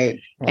with. Right.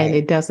 And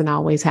it doesn't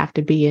always have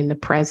to be in the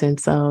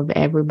presence of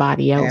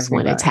everybody else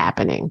when it's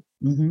happening.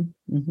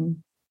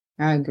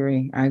 I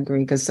agree.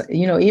 Because,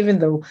 even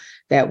though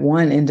that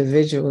one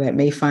individual that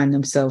may find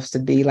themselves to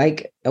be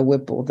like a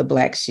Whipple, the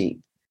black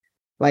sheep,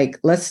 like,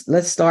 let's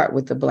start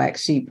with the black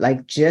sheep,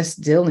 like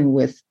just dealing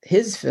with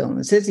his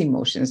feelings, his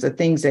emotions, the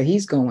things that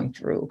he's going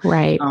through,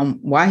 right?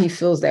 Why he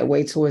feels that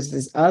way towards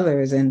his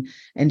others, and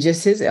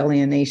just his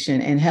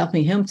alienation, and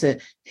helping him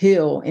to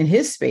heal in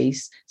his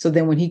space. So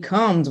then when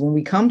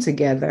we come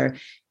together,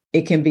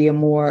 it can be a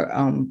more,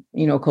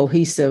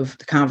 cohesive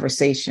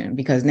conversation,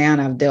 because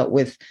now I've dealt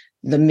with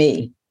the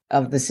me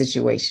of the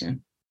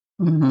situation.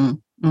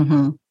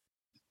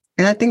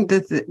 And I think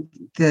that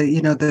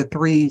the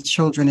 3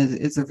 children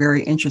is a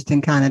very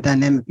interesting kind of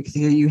dynamic, because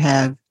here you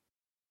have,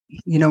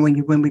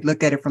 when we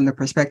look at it from the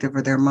perspective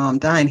of their mom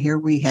dying, here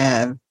we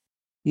have,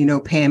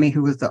 Pammy,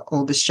 who was the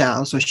oldest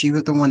child. So she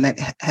was the one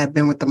that had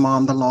been with the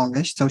mom the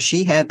longest. So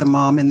she had the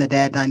mom and the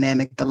dad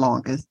dynamic the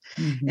longest.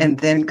 And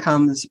then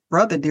comes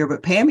Brother Dear.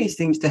 But Pammy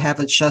seems to have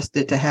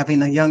adjusted to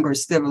having a younger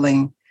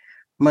sibling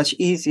much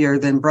easier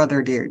than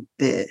Brother Dear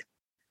did.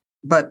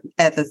 But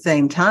at the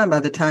same time,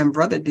 by the time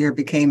Brother Dear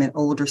became an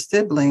older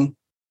sibling,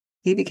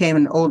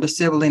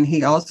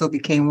 he also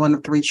became one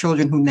of 3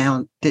 children who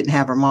now didn't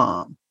have a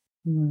mom.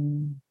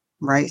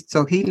 Right.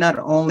 So he not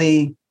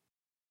only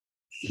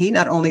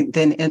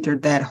then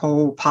entered that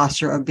whole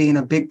posture of being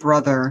a big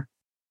brother,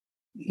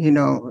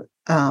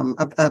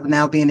 of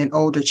now being an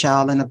older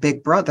child and a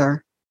big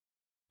brother,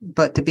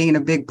 but to being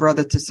a big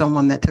brother to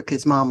someone that took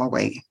his mom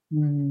away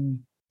in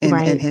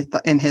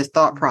his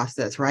thought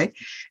process. Right.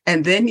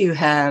 And then you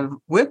have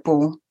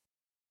Whipple,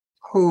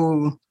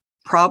 who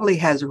probably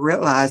has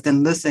realized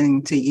in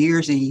listening to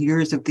years and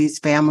years of these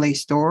family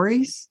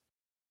stories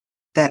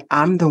that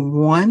I'm the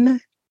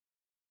one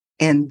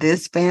in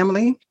this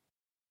family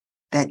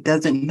that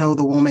doesn't know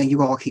the woman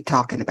you all keep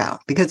talking about.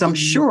 Because I'm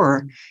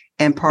sure,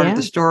 and part of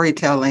the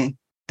storytelling,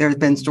 there's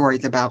been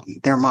stories about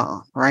their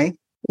mom, right?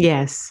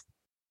 Yes.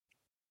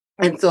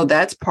 And so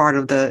that's part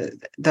of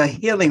the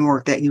healing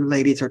work that you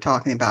ladies are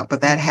talking about.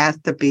 But that has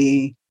to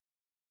be,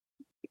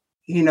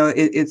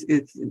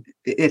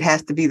 it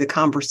has to be the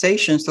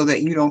conversation so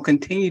that you don't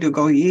continue to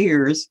go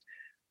years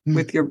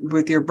with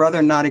your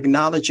brother not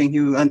acknowledging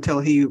you until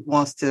he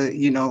wants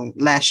to,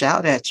 lash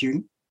out at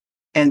you.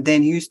 And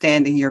then you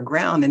standing your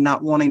ground and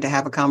not wanting to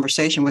have a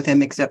conversation with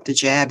him except to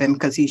jab him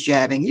because he's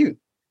jabbing you.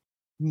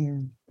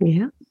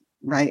 Yeah.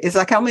 Right. It's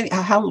like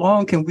how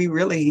long can we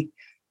really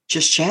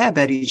just jab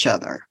at each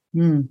other?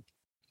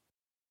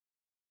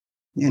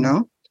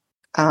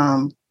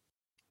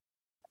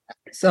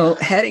 So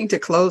heading to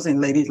closing,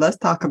 ladies, let's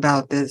talk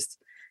about this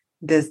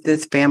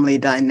family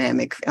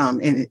dynamic.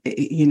 And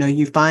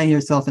you find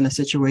yourself in a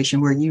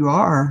situation where you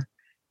are,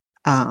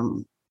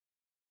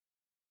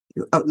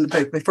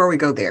 before we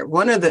go there,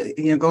 one of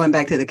the, going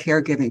back to the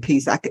caregiving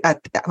piece, I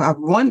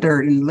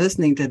wondered in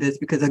listening to this,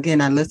 because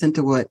again, I listened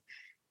to what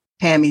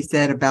Pammy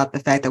said about the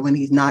fact that when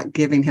he's not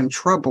giving him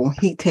trouble,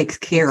 he takes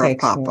care of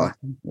Papa.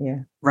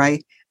 Yeah.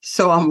 Right.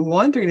 So I'm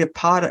wondering if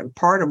part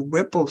of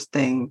Whipple's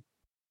thing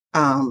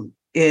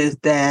is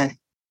that,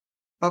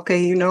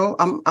 okay,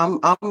 I'm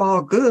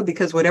all good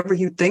because whatever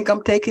you think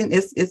I'm taking,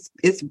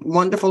 it's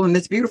wonderful and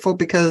it's beautiful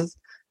because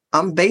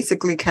I'm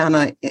basically kind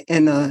of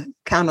in a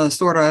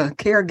sort of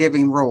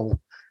caregiving role.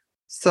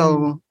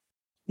 So,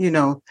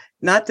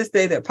 not to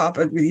say that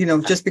Papa,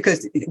 just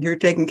because you're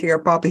taking care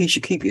of Papa, he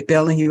should keep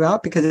bailing you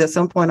out, because at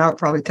some point I'll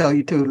probably tell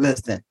you to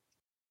listen.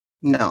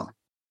 No,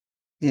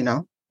 we're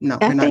not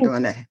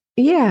doing that.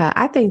 Yeah,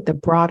 I think the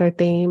broader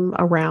theme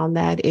around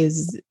that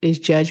is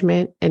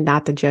judgment, and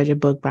not to judge a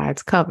book by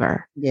its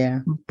cover. Yeah.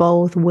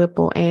 Both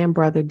Whipple and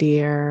Brother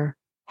Dear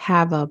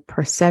have a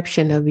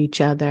perception of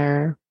each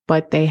other,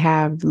 but they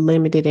have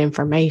limited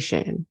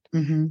information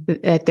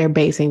that they're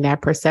basing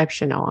that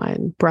perception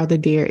on. Brother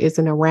Dear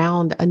isn't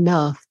around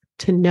enough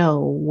to know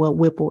what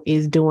Whipple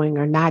is doing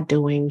or not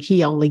doing.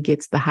 He only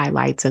gets the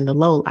highlights and the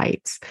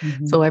lowlights.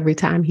 So every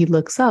time he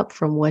looks up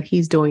from what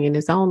he's doing in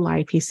his own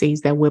life, he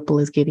sees that Whipple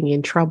is getting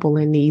in trouble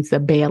and needs a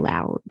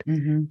bailout.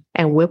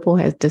 And Whipple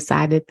has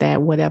decided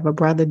that whatever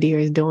Brother Dear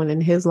is doing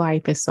in his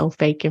life is so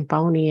fake and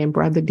phony, and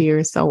Brother Dear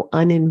is so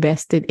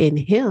uninvested in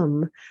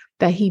him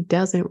that he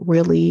doesn't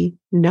really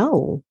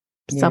know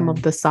some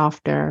of the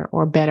softer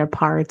or better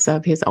parts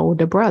of his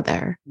older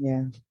brother.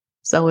 Yeah.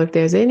 So if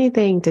there's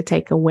anything to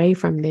take away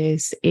from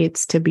this,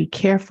 it's to be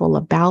careful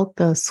about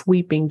the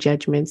sweeping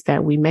judgments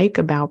that we make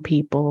about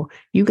people.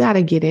 You got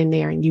to get in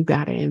there and you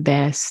got to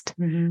invest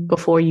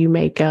before you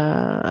make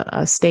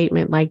a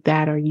statement like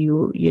that, or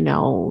you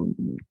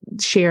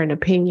share an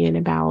opinion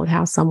about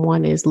how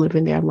someone is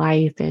living their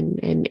life and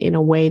in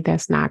a way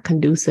that's not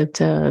conducive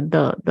to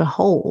the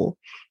whole.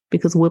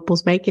 Because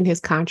Whipple's making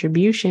his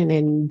contribution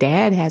and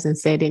Dad hasn't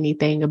said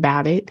anything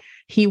about it.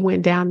 He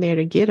went down there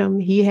to get him.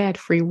 He had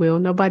free will.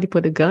 Nobody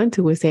put a gun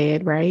to his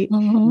head, right?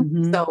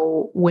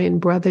 So when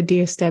Brother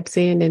Dear steps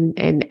in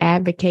and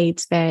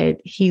advocates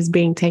that he's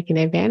being taken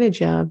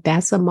advantage of,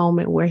 that's a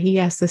moment where he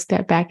has to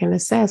step back and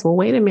assess, well,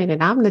 wait a minute,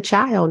 I'm the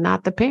child,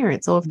 not the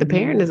parent. So if the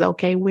parent is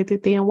okay with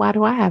it, then why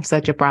do I have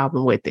such a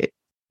problem with it?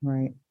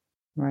 Right.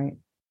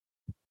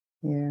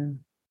 Yeah.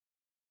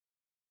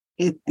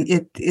 It's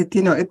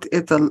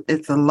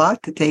a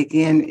lot to take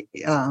in,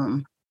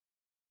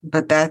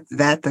 but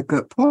that's a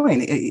good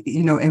point.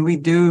 And we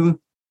do,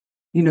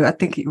 I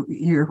think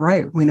you're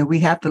right. We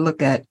have to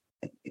look at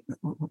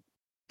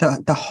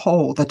the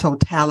whole, the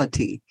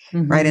totality,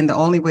 right? And the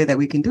only way that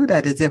we can do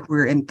that is if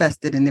we're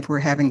invested and if we're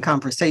having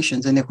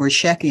conversations and if we're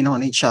checking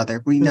on each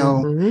other. We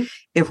know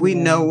if we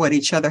know what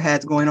each other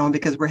has going on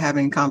because we're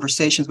having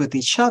conversations with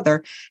each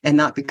other, and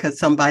not because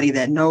somebody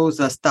that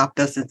knows us stopped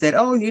us and said,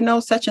 oh,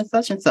 such and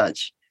such and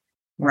such,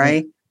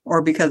 right?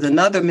 Or because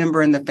another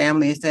member in the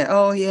family said,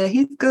 oh, yeah,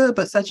 he's good,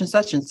 but such and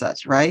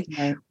such, right?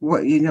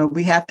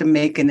 We have to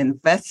make an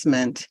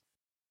investment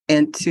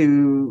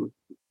into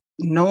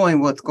knowing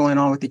what's going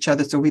on with each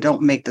other so we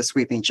don't make the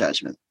sweeping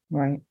judgment.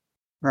 Right.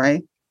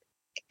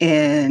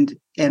 And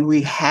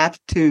we have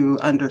to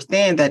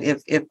understand that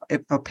if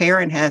a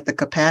parent has the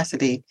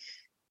capacity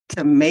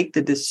to make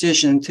the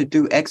decision to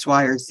do X,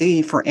 Y, or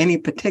Z for any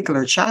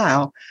particular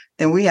child,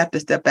 then we have to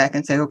step back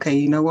and say, okay,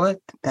 you know what?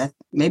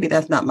 Maybe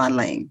that's not my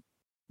lane.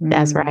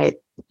 That's right.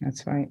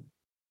 That's right.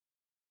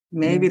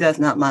 Maybe that's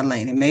not my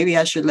lane. And maybe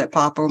I should let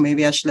Papa,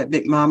 maybe I should let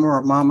Big Mama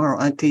or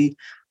Auntie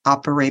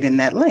operate in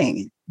that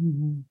lane.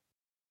 Mm-hmm.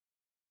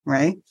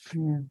 Right?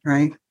 Yeah.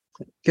 Right.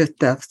 Good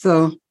stuff.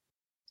 So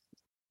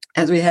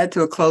as we head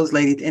to a close,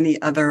 ladies, any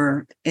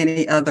other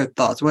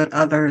thoughts? What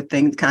other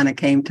things kind of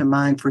came to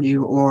mind for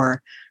you,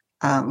 or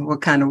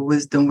what kind of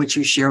wisdom would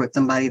you share with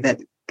somebody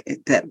that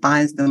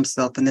finds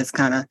themselves in this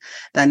kind of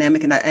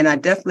dynamic? And I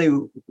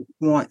definitely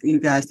want you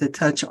guys to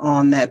touch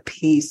on that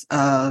piece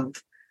of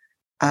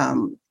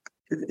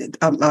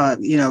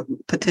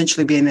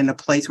potentially being in a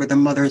place where the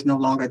mother is no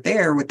longer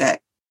there with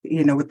that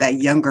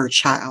younger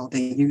child,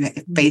 and you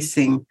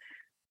facing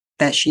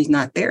that she's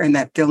not there, and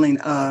that feeling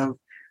of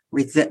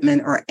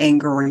resentment or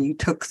anger, or you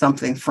took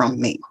something from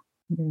me.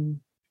 Mm-hmm.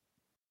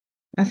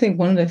 I think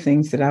one of the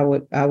things that I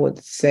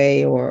would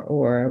say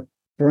or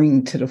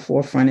bring to the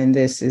forefront in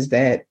this is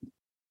that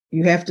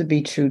you have to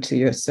be true to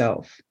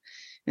yourself.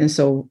 And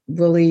so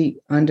really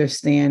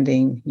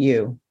understanding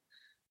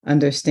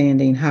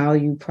how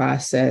you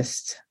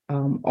processed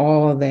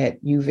all that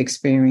you've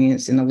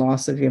experienced in the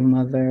loss of your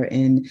mother,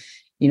 and,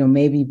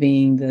 maybe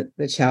being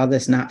the child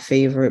that's not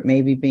favored,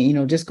 maybe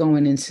being, just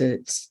going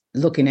into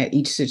looking at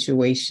each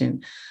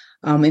situation.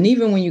 And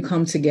even when you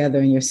come together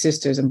and your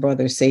sisters and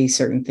brothers say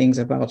certain things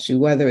about you,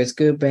 whether it's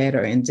good, bad,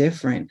 or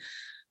indifferent,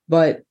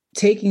 but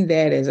taking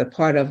that as a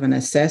part of an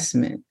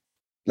assessment,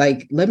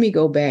 like, let me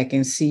go back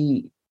and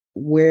see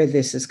where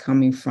this is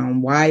coming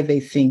from, why they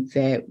think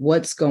that,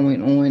 what's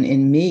going on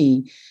in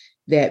me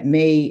that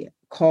may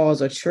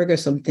cause or trigger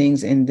some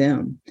things in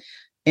them.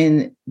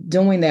 And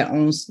doing that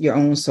your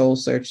own soul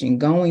searching,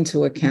 going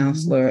to a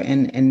counselor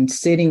and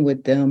sitting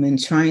with them and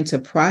trying to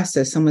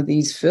process some of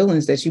these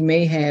feelings that you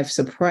may have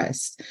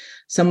suppressed,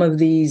 some of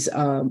these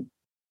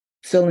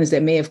feelings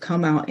that may have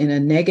come out in a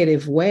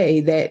negative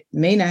way that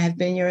may not have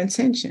been your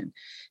intention.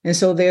 And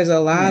so there's a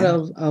lot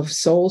of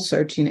soul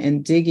searching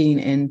and digging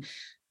and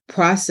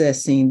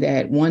processing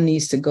that one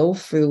needs to go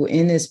through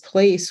in this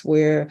place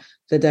where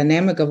the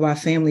dynamic of our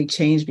family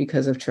changed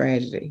because of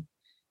tragedy.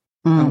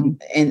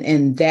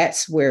 And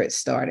that's where it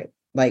started.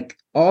 Like,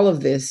 all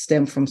of this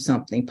stemmed from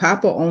something.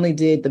 Papa only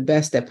did the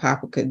best that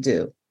Papa could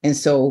do. And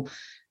so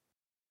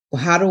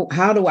how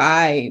do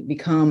I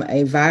become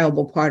a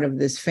viable part of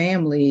this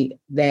family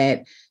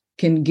that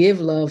can give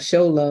love,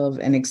 show love,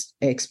 and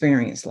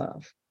experience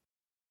love?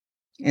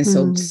 And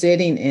so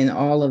sitting in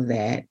all of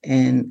that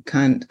and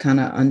kind of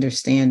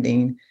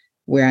understanding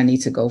where I need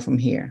to go from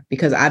here,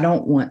 because I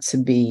don't want to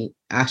be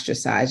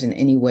ostracized in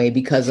any way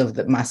because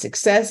of my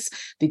success,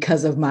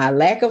 because of my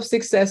lack of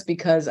success,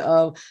 because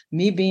of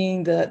me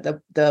being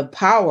the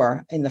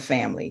power in the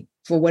family.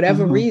 For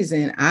whatever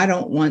reason, I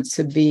don't want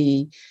to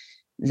be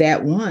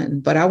that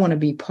one, but I want to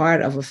be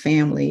part of a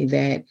family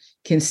that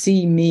can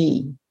see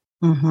me,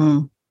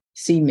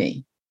 see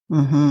me.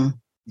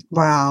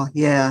 Wow.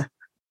 Yeah.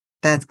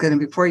 That's good. And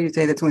before you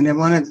say that,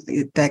 one of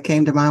that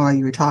came to mind while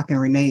you were talking,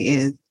 Renee,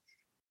 is,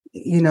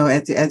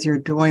 as you're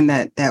doing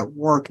that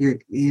work, you're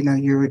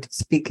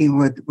speaking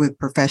with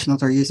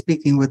professionals, or you're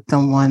speaking with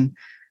someone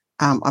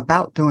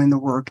about doing the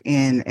work,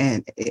 and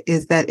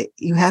is that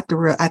you have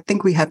to. I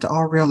think we have to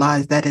all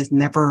realize that it's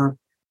never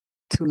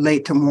too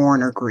late to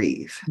mourn or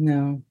grieve.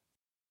 No.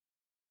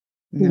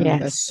 Yes.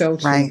 That's so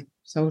true. Right.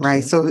 So true.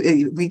 Right. So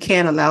we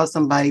can't allow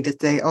somebody to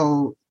say,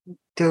 "Oh,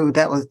 dude,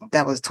 that was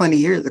 20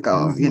 years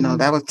ago.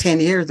 That was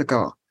 10 years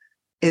ago."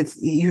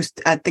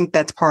 I think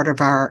that's part of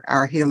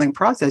our healing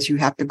process. You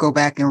have to go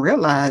back and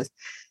realize,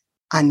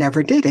 I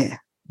never did it.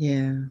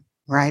 Yeah.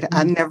 Right.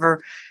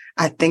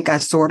 I think I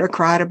sort of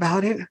cried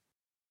about it,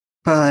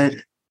 but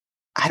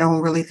I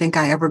don't really think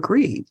I ever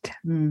grieved,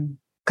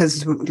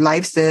 because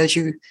life says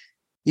you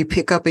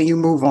pick up and you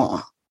move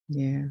on.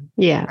 Yeah.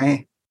 Yeah.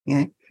 Right.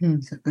 Yeah.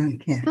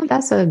 Well,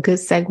 that's a good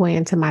segue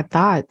into my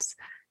thoughts.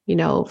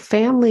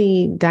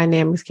 Family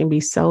dynamics can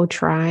be so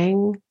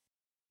trying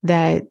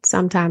that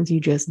sometimes you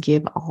just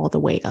give all the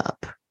way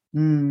up.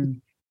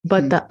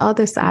 But the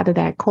other side of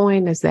that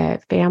coin is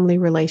that family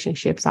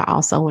relationships are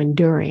also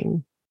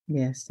enduring.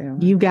 Yes.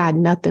 You got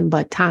nothing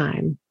but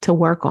time to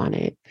work on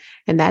it.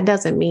 And that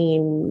doesn't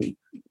mean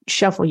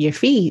shuffle your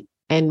feet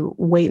and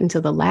wait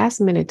until the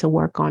last minute to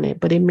work on it.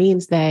 But it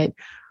means that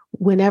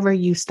whenever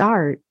you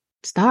start.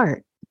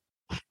 Right?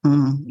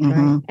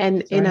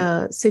 And in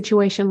a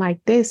situation like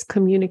this,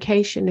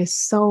 communication is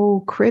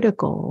so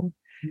critical.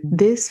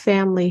 This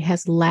family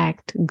has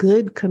lacked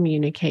good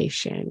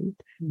communication.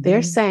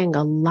 They're saying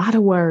a lot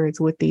of words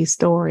with these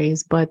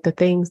stories, but the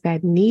things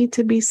that need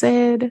to be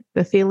said,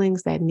 the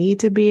feelings that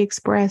need to be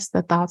expressed,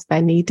 the thoughts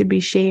that need to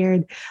be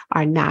shared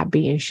are not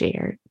being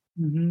shared.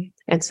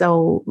 And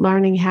so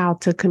learning how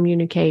to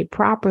communicate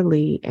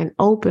properly and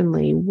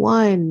openly,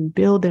 one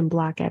building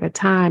block at a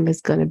time,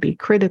 is going to be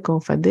critical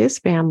for this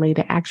family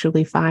to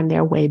actually find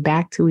their way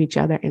back to each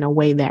other in a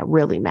way that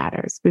really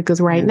matters. Because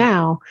right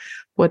now,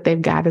 what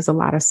they've got is a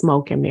lot of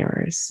smoke and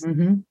mirrors.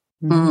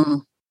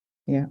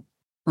 Yeah.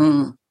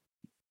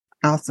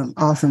 Awesome.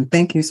 Awesome.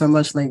 Thank you so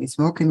much, Lady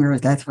Smoke and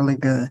Mirrors. That's really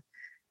good.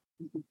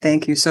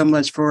 Thank you so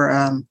much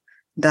for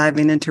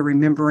diving into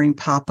remembering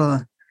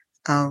Papa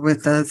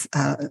with us.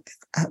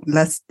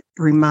 Let's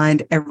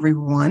remind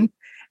everyone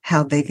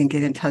how they can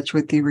get in touch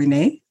with you,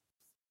 Renee.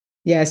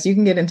 Yes, you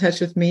can get in touch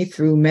with me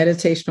through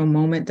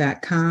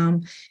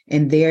meditationalmoment.com.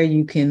 And there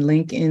you can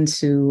link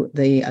into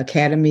the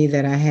academy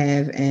that I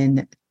have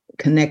and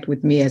connect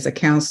with me as a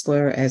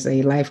counselor, as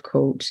a life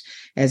coach,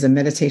 as a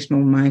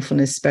meditational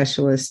mindfulness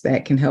specialist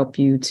that can help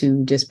you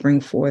to just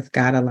bring forth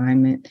God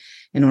alignment.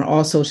 And on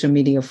all social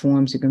media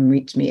forums, you can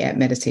reach me at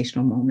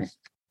Meditational Moment.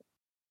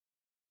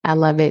 I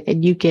love it.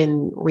 And you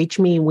can reach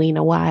me,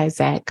 Weena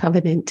Wise, at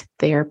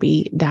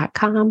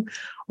covenanttherapy.com,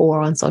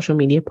 or on social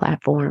media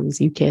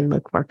platforms, you can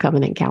look for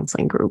Covenant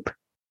Counseling Group.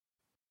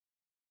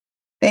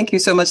 Thank you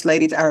so much,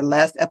 ladies. Our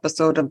last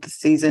episode of the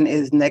season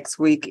is next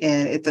week,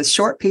 and it's a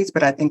short piece,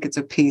 but I think it's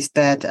a piece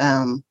that,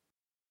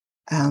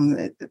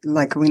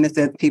 like Weena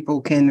said,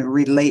 people can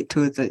relate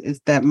to. It's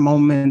that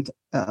moment,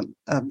 a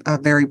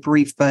very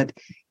brief but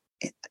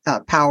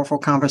powerful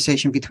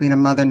conversation between a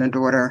mother and a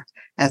daughter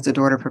as the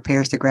daughter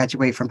prepares to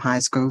graduate from high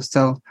school.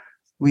 So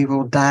we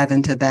will dive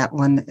into that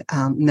one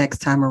next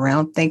time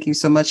around. Thank you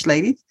so much,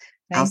 ladies.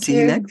 I'll see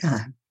you next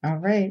time. All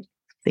right.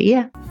 See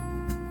ya.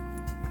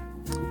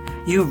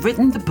 You've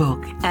written the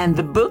book, and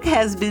the book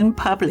has been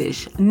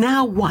published.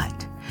 Now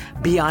what?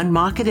 Beyond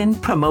marketing,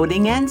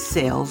 promoting, and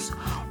sales,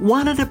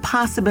 what are the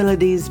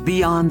possibilities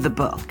beyond the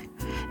book?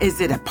 Is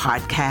it a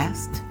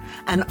podcast,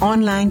 an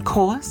online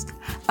course,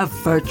 a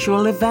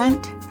virtual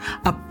event,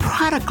 a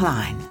product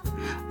line,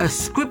 a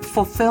script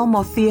for film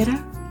or theater?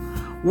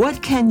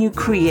 What can you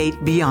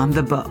create beyond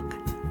the book?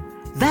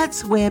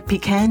 That's where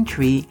Pecan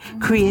Tree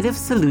Creative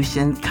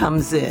Solution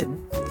comes in.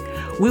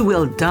 We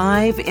will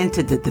dive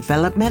into the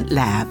development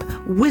lab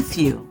with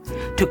you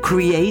to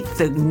create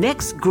the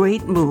next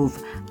great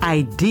move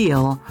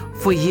ideal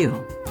for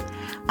you.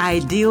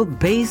 Ideal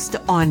based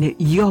on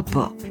your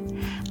book.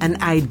 An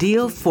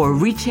ideal for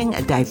reaching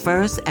a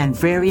diverse and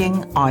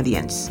varying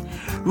audience.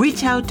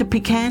 Reach out to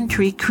Pecan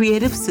Tree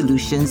Creative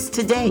Solutions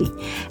today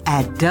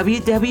at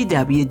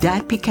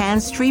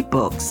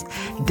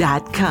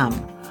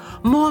www.pecantreebooks.com.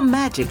 More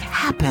magic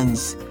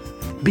happens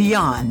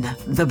beyond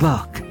the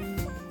book.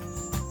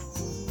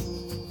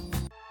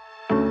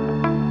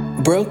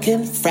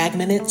 Broken,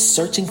 fragmented,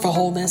 searching for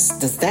wholeness.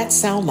 Does that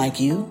sound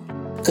like you?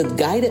 Could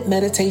guided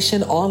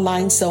meditation,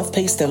 online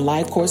self-paced, and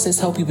live courses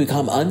help you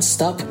become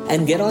unstuck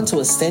and get onto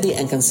a steady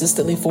and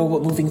consistently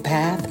forward-moving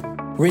path?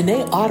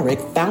 Renee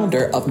Otterick,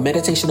 founder of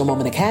Meditational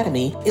Moment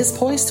Academy, is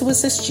poised to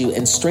assist you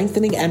in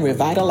strengthening and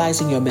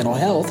revitalizing your mental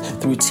health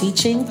through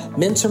teaching,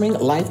 mentoring,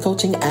 life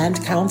coaching,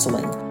 and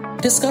counseling.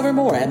 Discover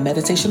more at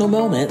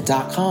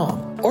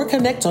meditationalmoment.com or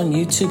connect on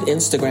YouTube,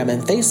 Instagram,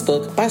 and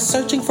Facebook by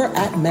searching for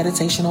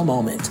 @Meditational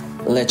Moment.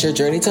 Let your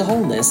journey to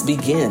wholeness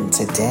begin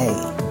today.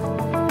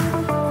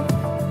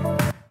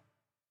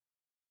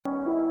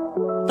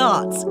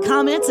 Thoughts,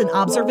 comments, and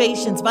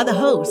observations by the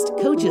host,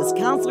 coaches,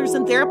 counselors,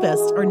 and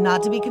therapists are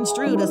not to be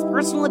construed as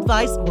personal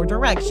advice or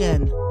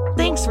direction.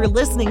 Thanks for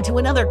listening to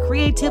another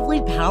creatively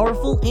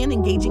powerful and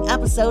engaging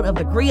episode of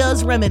The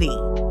Griot's Remedy.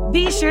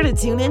 Be sure to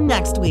tune in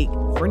next week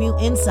for new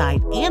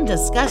insight and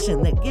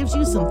discussion that gives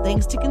you some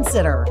things to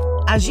consider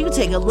as you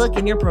take a look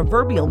in your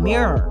proverbial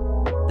mirror.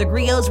 The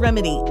Griot's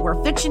Remedy, where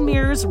fiction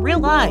mirrors real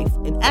life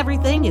and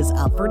everything is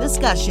up for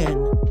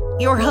discussion.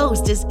 Your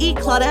host is E.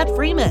 Claudette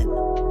Freeman.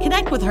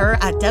 Connect with her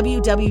at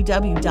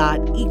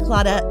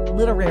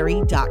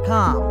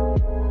www.eclaudetliterary.com.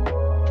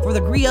 For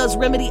the Griot's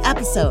Remedy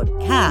episode,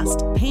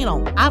 cast,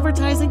 panel,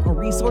 advertising, or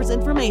resource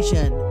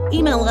information,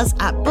 email us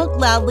at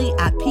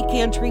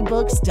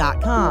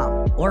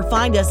bookloudly@pecantreebooks.com or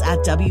find us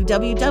at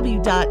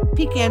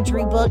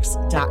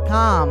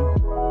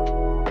www.pecantreebooks.com.